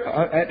heard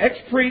an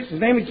ex-priest, his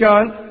name is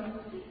John,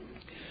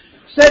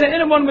 said,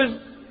 and in one of his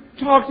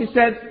talks, he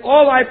said,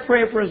 all I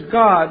pray for is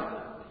God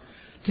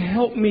to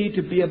help me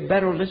to be a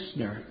better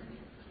listener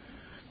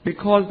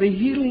because the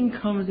healing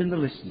comes in the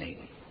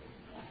listening.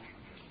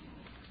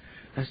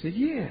 I said,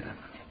 yeah,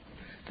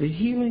 the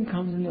healing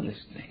comes in the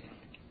listening.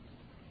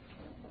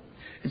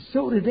 And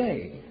so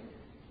today,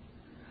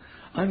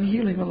 I'm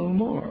healing a little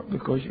more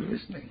because you're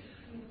listening.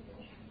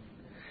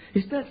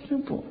 It's that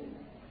simple.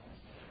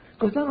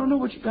 Because I don't know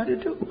what you got to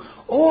do.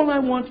 All I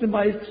want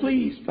somebody is,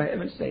 please, for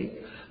heaven's sake,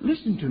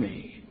 listen to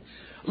me.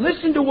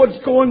 Listen to what's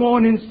going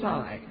on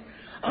inside.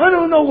 I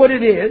don't know what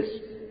it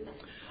is.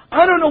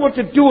 I don't know what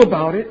to do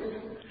about it.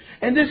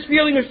 And this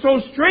feeling is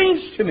so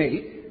strange to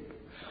me.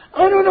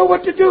 I don't know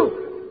what to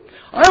do.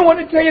 I want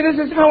to tell you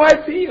this is how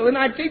I feel, and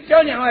I keep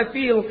telling you how I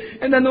feel,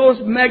 and then those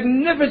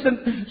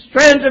magnificent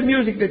strands of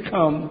music that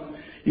come,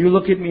 you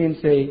look at me and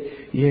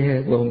say,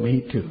 yeah, well,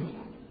 me too.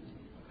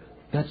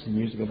 That's the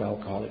music of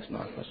Alcoholics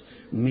Anonymous.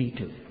 Me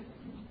too.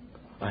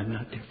 I'm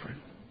not different.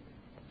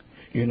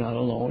 You're not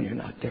alone. You're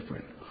not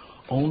different.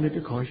 Only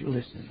because you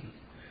listen.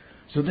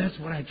 So that's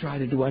what I try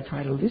to do. I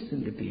try to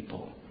listen to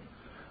people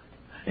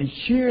and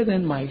share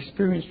then my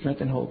experience,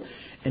 strength, and hope,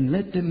 and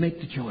let them make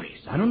the choice.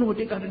 I don't know what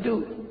they got to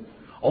do.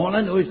 All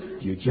I know is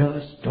you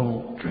just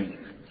don't drink.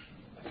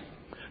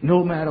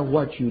 No matter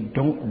what, you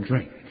don't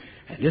drink.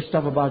 And this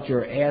stuff about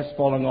your ass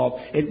falling off,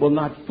 it will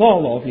not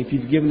fall off if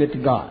you've given it to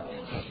God.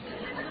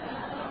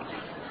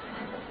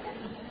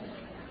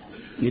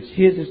 It's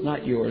His, it's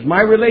not yours. My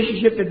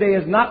relationship today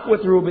is not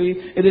with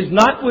Ruby. It is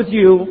not with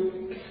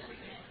you.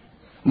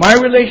 My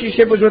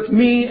relationship is with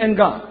me and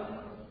God.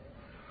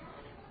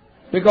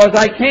 Because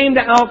I came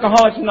to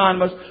Alcoholics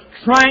Anonymous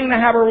trying to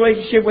have a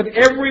relationship with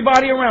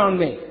everybody around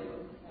me.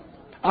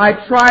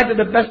 I tried to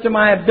the best of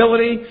my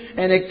ability,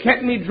 and it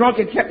kept me drunk.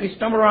 It kept me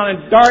stumbling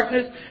around in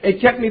darkness. It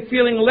kept me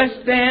feeling less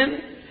than,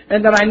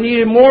 and that I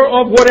needed more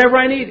of whatever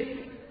I needed.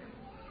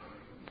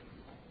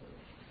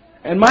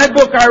 And my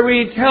book I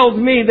read tells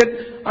me that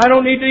I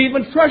don't need to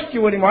even trust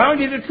you anymore. I don't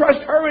need to trust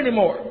her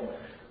anymore.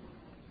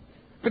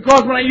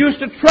 Because when I used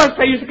to trust,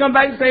 I used to come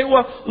back and say,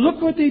 well,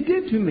 look what they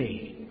did to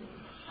me.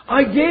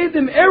 I gave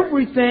them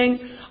everything.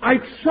 I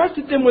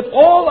trusted them with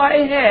all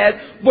I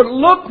had, but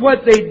look what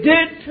they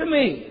did to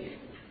me.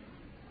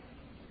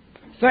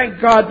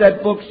 Thank God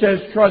that book says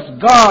trust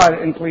God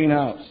and clean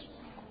house.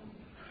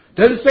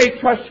 Doesn't say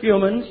trust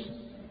humans.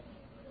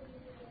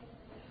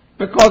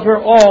 Because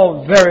we're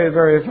all very,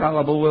 very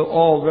fallible. We're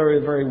all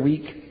very, very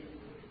weak.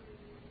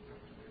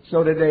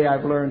 So today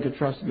I've learned to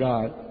trust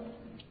God.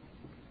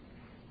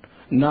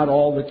 Not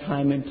all the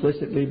time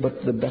implicitly, but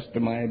to the best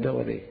of my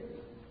ability.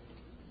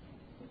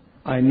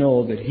 I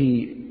know that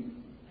He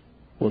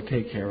will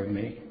take care of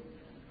me.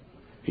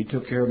 He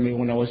took care of me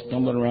when I was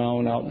stumbling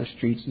around out in the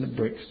streets and the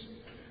bricks.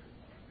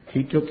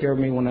 He took care of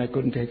me when I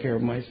couldn't take care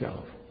of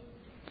myself.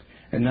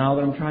 And now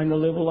that I'm trying to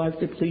live a life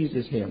that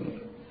pleases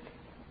Him,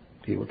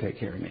 He will take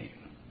care of me.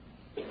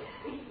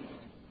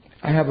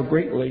 I have a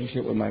great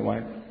relationship with my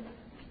wife.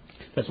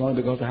 That's only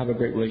because I have a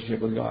great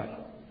relationship with God.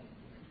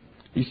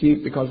 You see,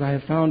 because I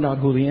have found out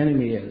who the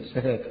enemy is.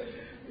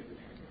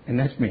 And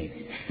that's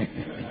me.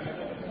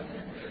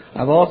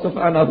 I've also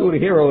found out who the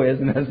hero is,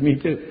 and that's me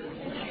too.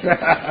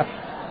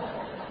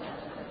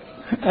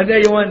 I'll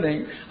tell you one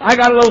thing. I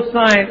got a little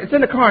sign. It's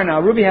in the car now.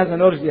 Ruby hasn't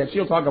noticed it yet.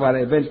 She'll talk about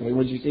it eventually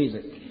when she sees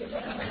it.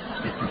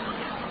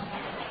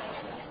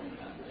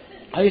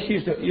 I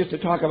used to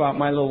talk about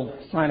my little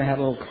sign. I had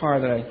a little car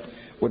that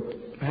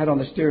I had on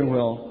the steering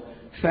wheel,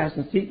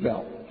 fasten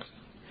seatbelt.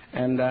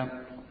 And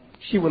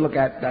she would look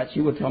at that.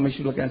 She would tell me,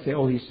 she'd look at it and say,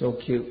 oh, he's so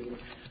cute.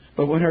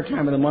 But when her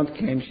time of the month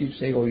came, she'd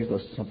say, oh, he's a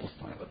simple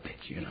son of a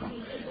bitch, you know.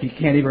 He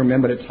can't even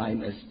remember to tie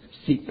his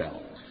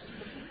seatbelt.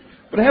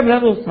 But I have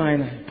that little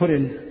sign I put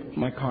in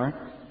my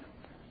car,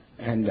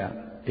 and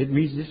it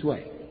reads this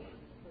way.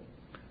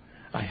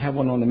 I have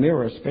one on the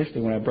mirror, especially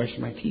when I brush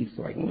my teeth,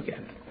 so I can look at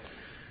it.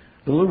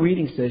 The little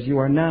reading says, you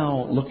are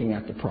now looking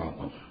at the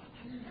problem.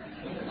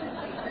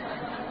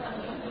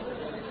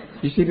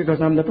 You see,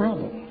 because I'm the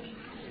problem.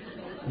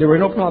 There are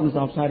no problems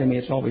outside of me,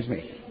 it's always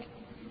me.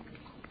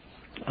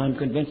 I'm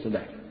convinced of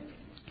that.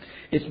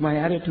 It's my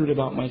attitude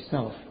about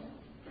myself,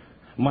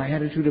 my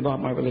attitude about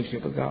my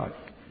relationship with God.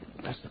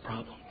 That's the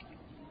problem.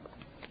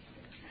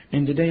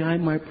 And today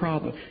I'm my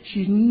problem.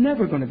 She's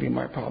never going to be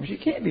my problem. She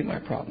can't be my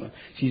problem.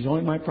 She's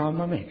only my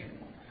problem I make her.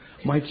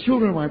 My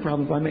children are my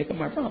problem if I make them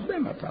my problem. They're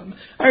my problem.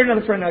 I heard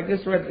another friend, I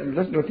just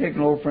listened to a tape,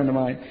 an old friend of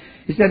mine.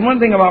 He said one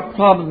thing about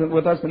problems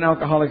with us in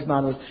Alcoholics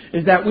Anonymous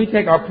is that we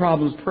take our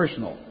problems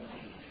personal.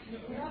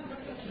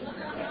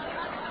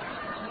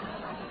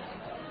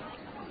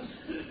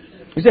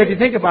 He said, if you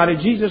think about it,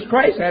 Jesus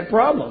Christ had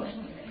problems.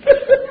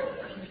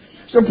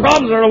 So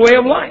problems are a way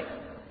of life.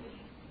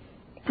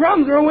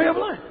 Problems are a way of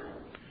life.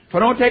 If I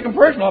don't take them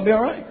personal, I'll be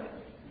all right.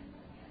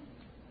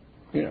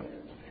 You know,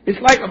 it's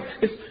like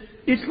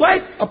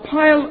a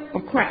pile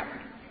of crap.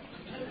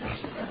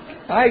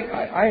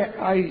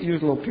 I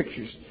use little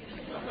pictures.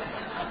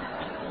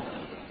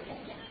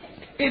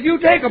 If you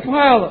take a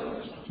pile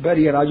of,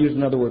 better yet, I'll use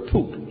another word,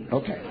 poop.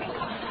 Okay.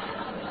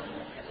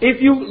 If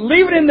you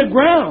leave it in the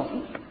ground,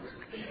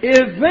 it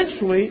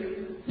eventually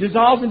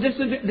dissolves and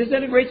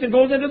disintegrates and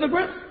goes into the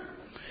ground.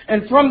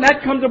 And from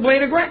that comes a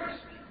blade of grass.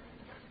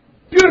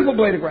 Beautiful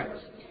blade of grass.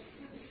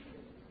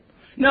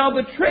 Now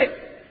the trick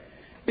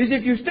is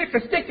if you stick a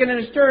stick in it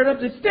and stir it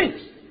up, it stinks.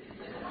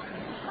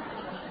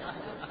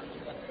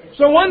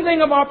 So one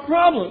thing about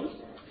problems,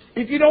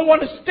 if you don't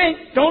want to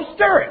stink, don't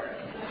stir it.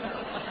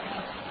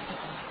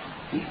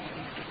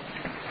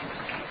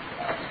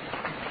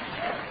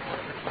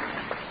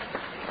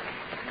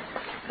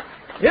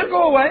 It'll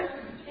go away.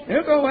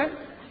 It'll go away.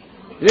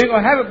 You ain't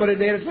going to have it but a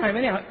day at a time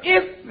anyhow,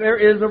 if there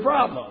is a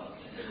problem.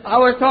 I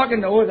was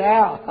talking with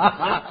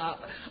Al.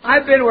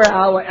 I've been where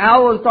Al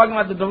was talking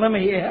about the dilemma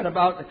he had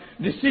about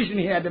the decision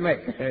he had to make.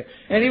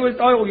 And he was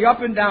talking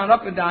up and down,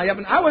 up and down, up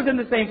and down. I was in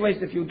the same place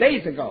a few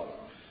days ago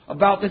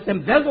about this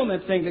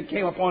embezzlement thing that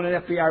came up on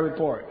an FBI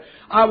report.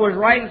 I was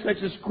writing such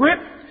a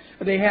script.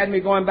 They had me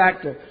going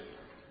back to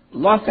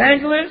Los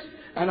Angeles.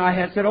 And I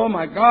had said, oh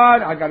my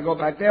God, I got to go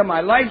back there.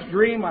 My life's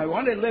dream. I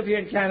wanted to live here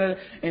in Canada.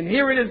 And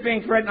here it is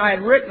being threatened. I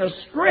had written a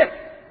script.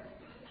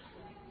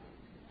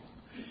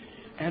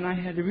 And I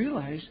had to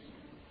realize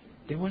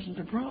there wasn't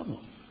a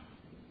problem.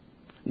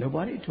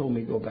 Nobody told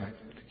me go back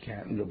to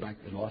Canada, go back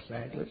to Los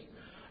Angeles.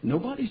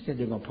 Nobody said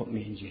they're going to put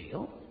me in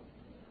jail.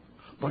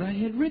 But I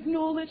had written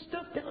all that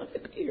stuff down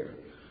here.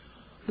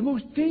 The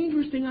most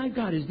dangerous thing I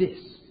got is this.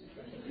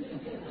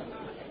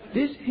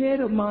 This head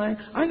of mine,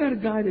 I got a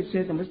guy that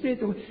says, I'm going to say it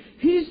the way,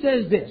 he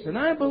says this, and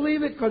I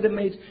believe it because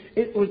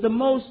it was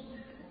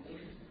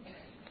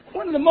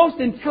one of the most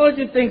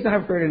intelligent things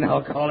I've heard in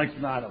Alcoholics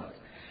Anonymous.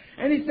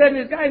 And he said,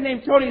 this guy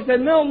named Tony, he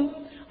said,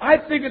 Milton, I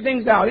figured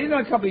things out. He's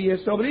done a couple of years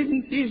so, but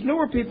these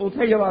newer people will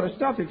tell you a lot of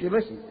stuff if you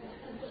listen.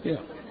 You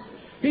know.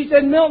 He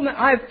said, Milton,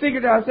 I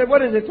figured out. I said,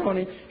 what is it,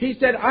 Tony? He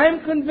said,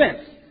 I'm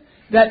convinced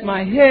that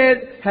my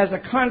head has a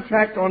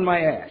contract on my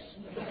ass.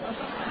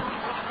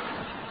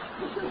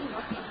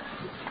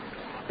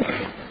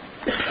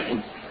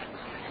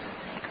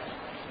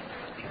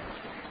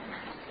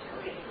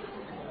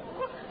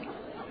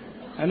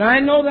 And I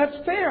know that's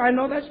fair. I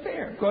know that's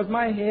fair because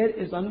my head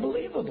is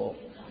unbelievable.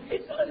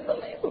 It's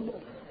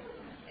unbelievable.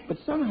 But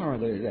somehow or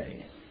other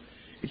today,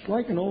 it's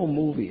like an old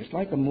movie. It's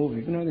like a movie.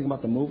 If you know anything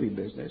about the movie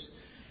business,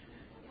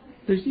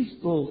 there's these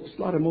little,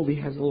 a lot of movie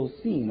has a little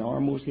scene.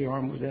 Arm moves here,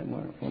 arm moves there.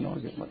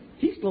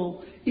 Each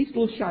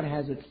little shot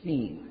has its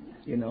scene,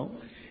 you know.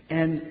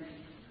 And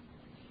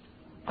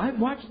I've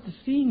watched the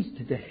scenes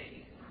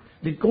today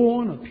that go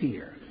on up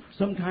here.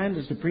 Sometimes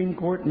the Supreme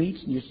Court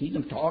meets and you see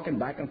them talking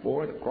back and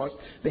forth. Of course,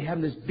 they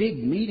have this big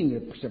meeting.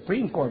 The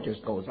Supreme Court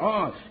just goes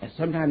on. And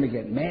sometimes they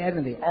get mad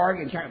and they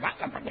argue.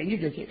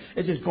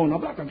 It's just going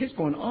on. It's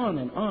going on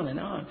and on and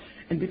on.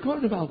 And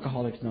because of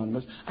Alcoholics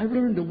Anonymous, I've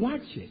learned to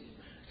watch it.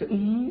 So, I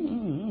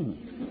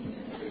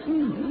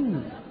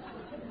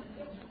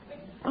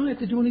don't have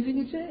to do anything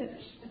it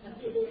says.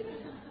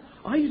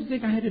 I used to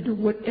think I had to do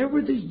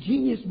whatever this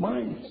genius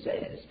mind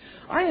says.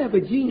 I have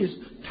a genius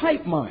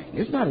type mind.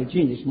 It's not a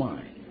genius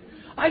mind.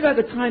 I got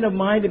the kind of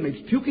mind that makes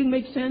puking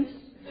make sense.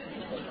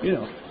 You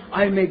know,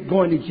 I make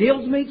going to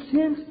jails make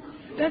sense.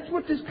 That's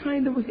what this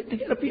kind of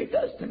head up here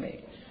does to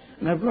me.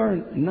 And I've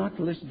learned not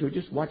to listen to it,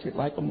 just watch it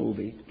like a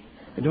movie.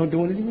 And don't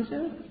do anything it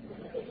says.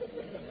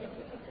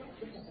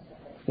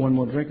 One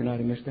more drink and I'd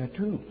have missed that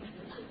too.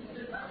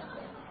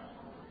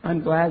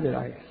 I'm glad that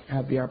I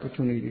have the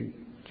opportunity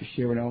to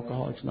share in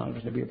Alcoholics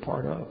Anonymous to be a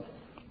part of.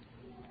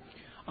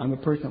 I'm a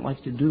person that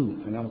likes to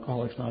do in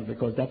Alcoholics Anonymous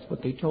because that's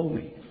what they told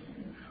me.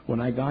 When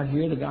I got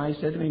here, the guy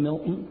said to me,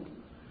 Milton,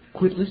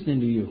 quit listening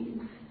to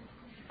you.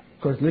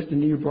 Because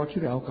listening to you brought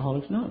you to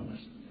Alcoholics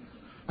Anonymous.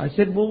 I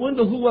said, well,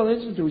 Wendell, who will I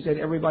listen to? He said,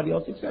 everybody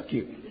else except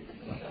you.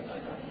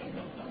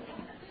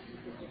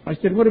 I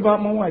said, what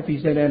about my wife? He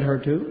said, and her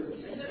too.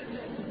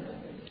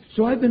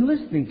 So I've been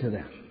listening to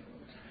them.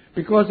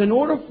 Because in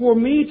order for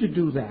me to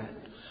do that,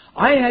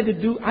 I had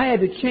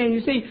to change.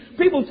 You see,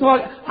 people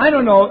talk, I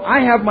don't know,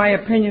 I have my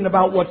opinion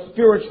about what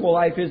spiritual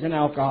life is in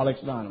Alcoholics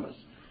Anonymous.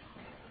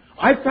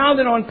 I found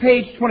it on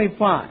page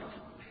 25.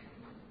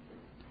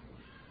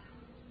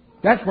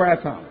 That's where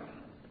I found it.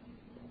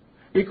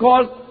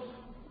 Because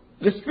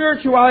the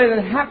spirituality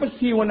that happens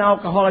to you in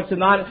Alcoholics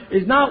Anonymous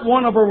is not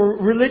one of a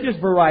religious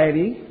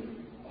variety.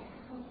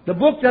 The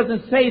book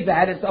doesn't say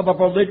that it's of a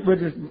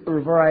religious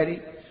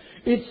variety.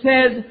 It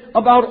says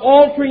about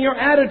altering your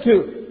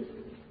attitude.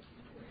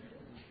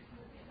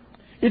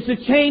 It's a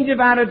change of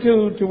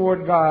attitude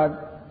toward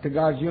God, to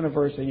God's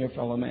universe and your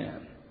fellow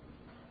man.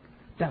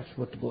 That's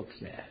what the book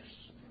says.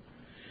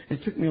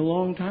 It took me a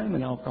long time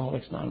in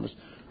Alcoholics Anonymous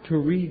to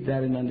read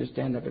that and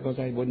understand that because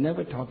I would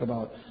never talk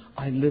about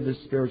I live a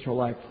spiritual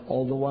life,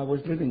 although I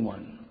was living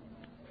one.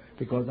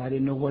 Because I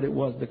didn't know what it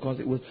was, because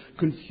it was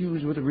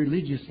confused with a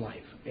religious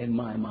life in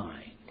my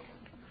mind.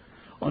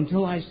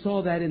 Until I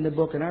saw that in the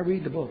book, and I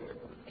read the book.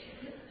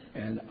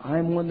 And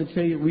I'm one that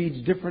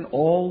reads different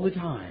all the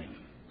time.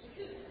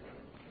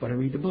 But I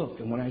read the book.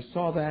 And when I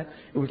saw that,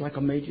 it was like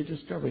a major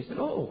discovery. I said,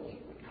 oh,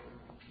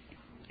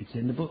 it's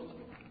in the book.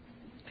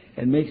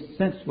 It makes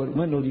sense what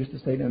Wendell used to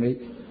say to me.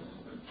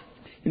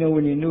 You know,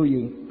 when you're new,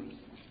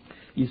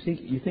 you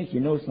think you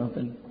know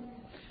something.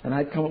 And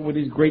I'd come up with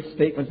these great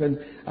statements, and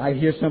I'd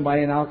hear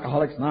somebody in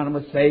Alcoholics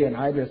Anonymous say, and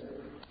I just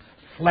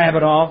flab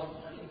it off,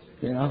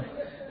 you know.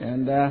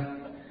 And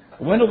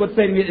Wendell would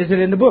say to me, is it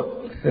in the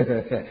book?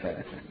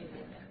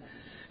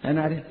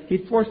 And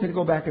he'd force me to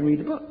go back and read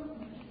the book.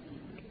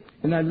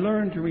 And I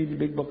learned to read the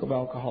big book of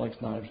Alcoholics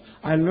Anonymous.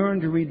 I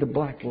learned to read the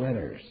black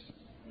letters.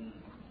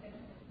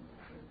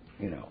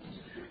 You know.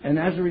 And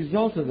as a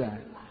result of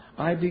that,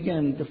 I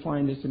began to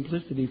find the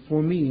simplicity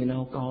for me in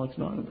Alcoholics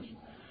Anonymous.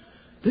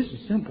 This is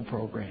a simple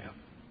program.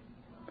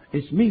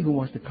 It's me who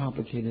wants to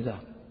complicate it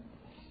up.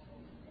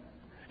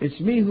 It's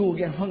me who will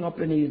get hung up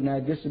in these, and I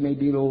guess it may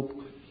be a little,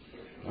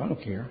 I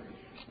don't care.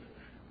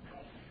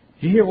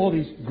 You hear all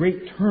these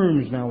great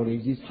terms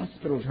nowadays, these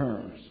hospital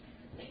terms,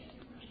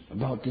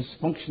 about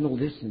dysfunctional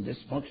this and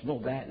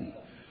dysfunctional that, and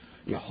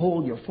you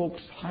hold your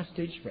folks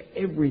hostage for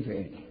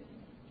everything,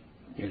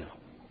 you know.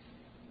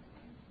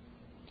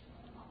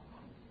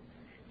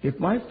 If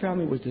my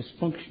family was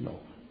dysfunctional,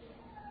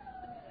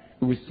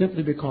 it was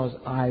simply because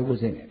I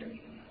was in it.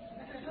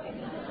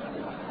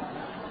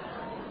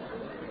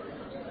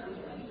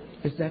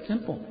 It's that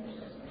simple.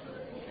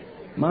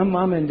 My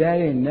mom and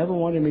daddy never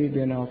wanted me to be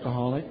an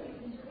alcoholic.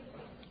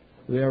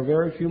 There are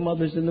very few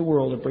mothers in the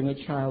world that bring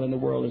a child in the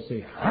world and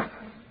say,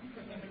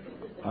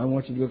 I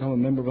want you to become a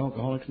member of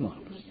Alcoholics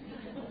Anonymous.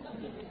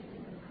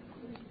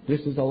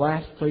 This is the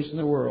last place in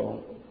the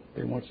world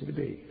they want you to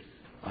be.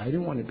 I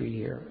didn't want to be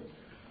here.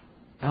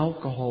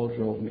 Alcohol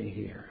drove me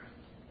here.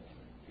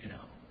 You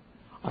know,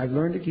 I've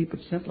learned to keep it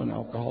simple in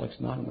Alcoholics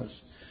Anonymous.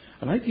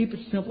 And I keep it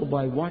simple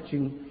by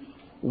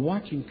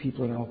watching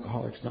people in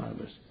Alcoholics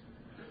Anonymous.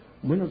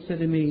 Wendell said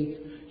to me,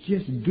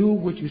 just do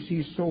what you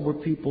see sober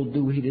people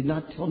do. He did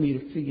not tell me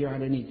to figure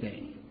out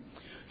anything.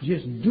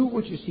 Just do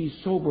what you see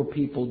sober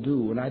people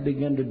do. And I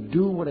began to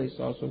do what I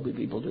saw sober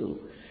people do.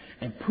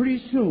 And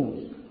pretty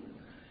soon,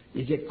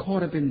 you get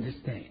caught up in this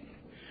thing.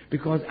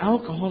 Because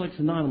Alcoholics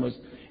Anonymous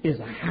is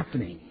a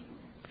happening.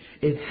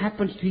 It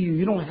happens to you.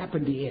 You don't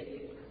happen to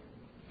it.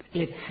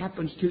 It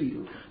happens to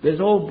you. There's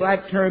old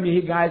black term you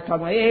hear guys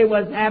talking about, hey,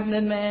 what's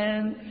happening,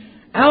 man?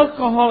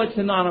 Alcoholics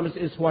Anonymous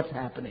is what's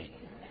happening.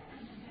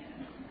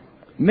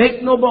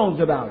 Make no bones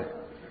about it.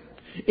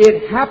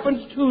 It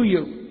happens to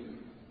you.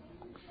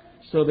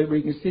 So that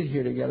we can sit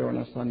here together on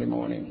a Sunday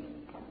morning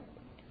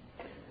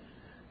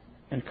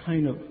and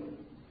kind of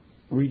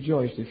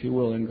rejoice, if you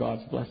will, in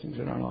God's blessings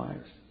in our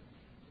lives.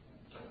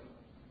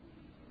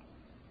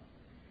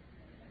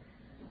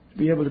 To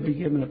be able to be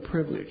given the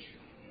privilege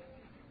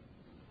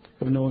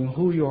of knowing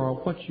who you are,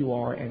 what you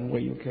are, and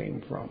where you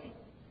came from.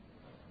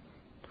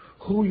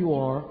 Who you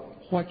are,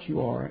 what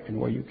you are, and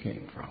where you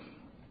came from.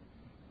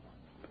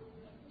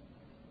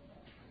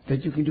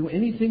 That you can do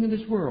anything in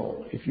this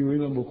world if you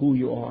remember who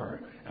you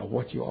are and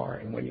what you are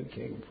and where you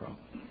came from.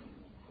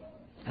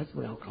 That's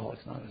what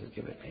Alcoholics Anonymous has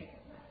given me.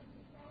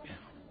 Yeah.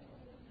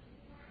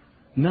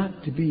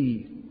 Not to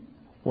be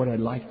what I'd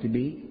like to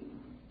be.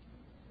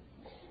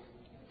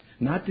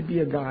 Not to be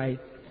a guy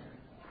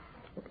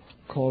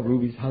called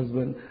Ruby's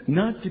husband.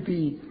 Not to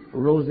be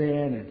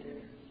Roseanne and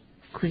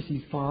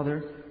Chrissy's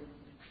father.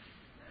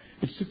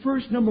 It's the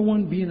first, number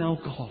one, be an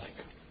alcoholic.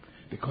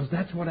 Because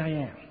that's what I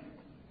am.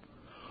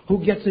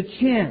 Who gets a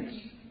chance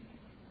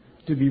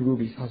to be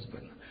Ruby's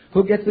husband?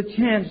 Who gets a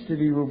chance to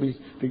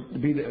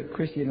be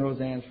Chrissy and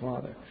Roseanne's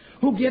father?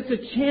 Who gets a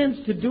chance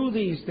to do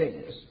these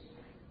things?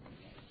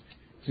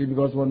 See,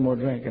 because one more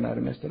drink and I'd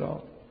have missed it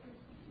all.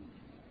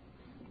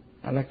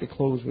 I'd like to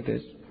close with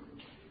this.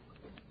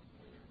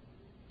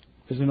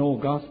 There's an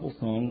old gospel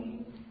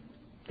song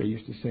they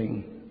used to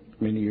sing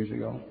many years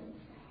ago.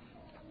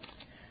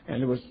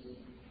 And it was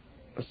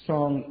a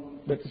song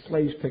that the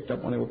slaves picked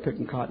up when they were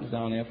picking cottons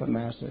down there for the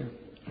master,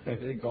 as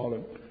they called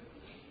it.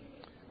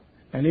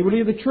 And they would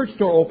leave the church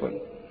door open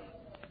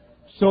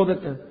so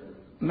that the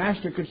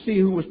master could see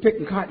who was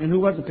picking cotton and who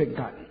wasn't picking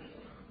cotton.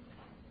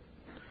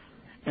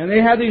 And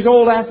they had these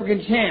old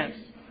African chants.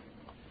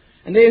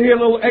 And they'd hear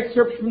little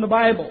excerpts from the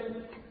Bible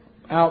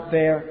out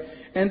there.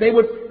 And they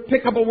would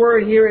pick up a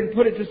word here and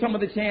put it to some of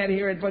the chant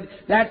here. But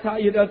that's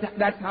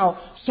how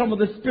some of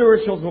the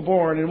spirituals were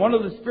born. And one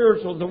of the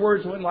spirituals, the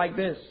words went like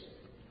this.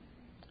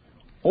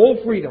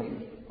 Oh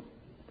freedom,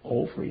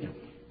 oh freedom.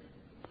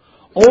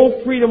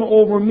 Oh, freedom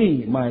over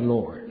me, my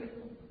Lord.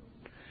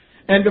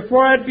 And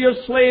before I'd be a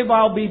slave,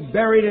 I'll be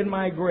buried in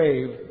my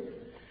grave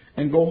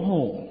and go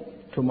home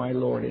to my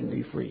Lord and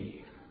be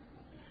free.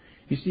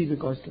 You see,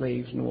 because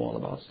slaves knew all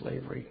about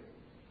slavery.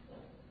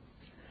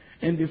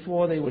 And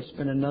before they would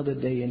spend another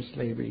day in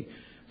slavery,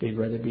 they'd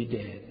rather be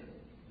dead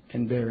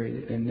and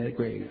buried in their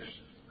graves.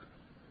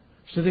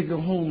 So they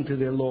go home to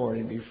their Lord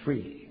and be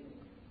free.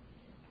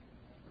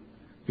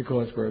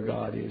 Because where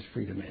God is,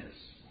 freedom is.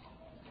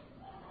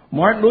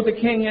 Martin Luther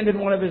King ended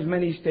one of his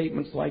many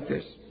statements like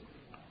this.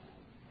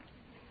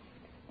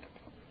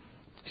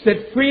 He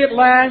said, free at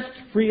last,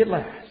 free at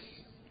last.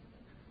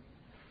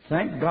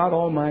 Thank God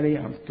Almighty,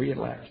 I'm free at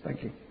last.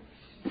 Thank you.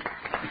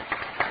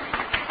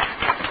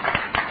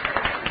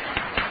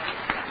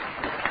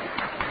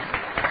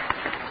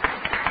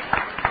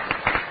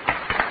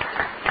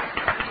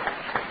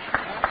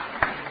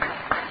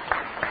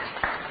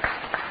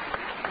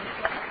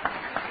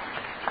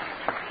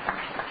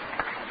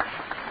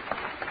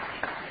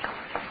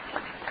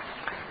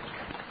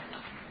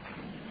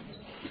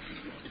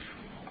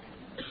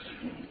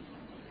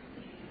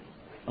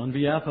 On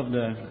behalf of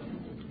the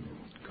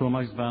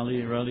Comox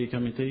Valley Rally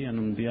Committee and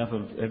on behalf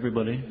of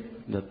everybody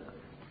that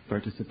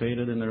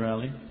participated in the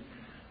rally,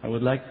 I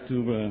would like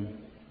to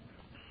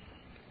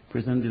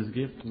present this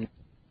gift.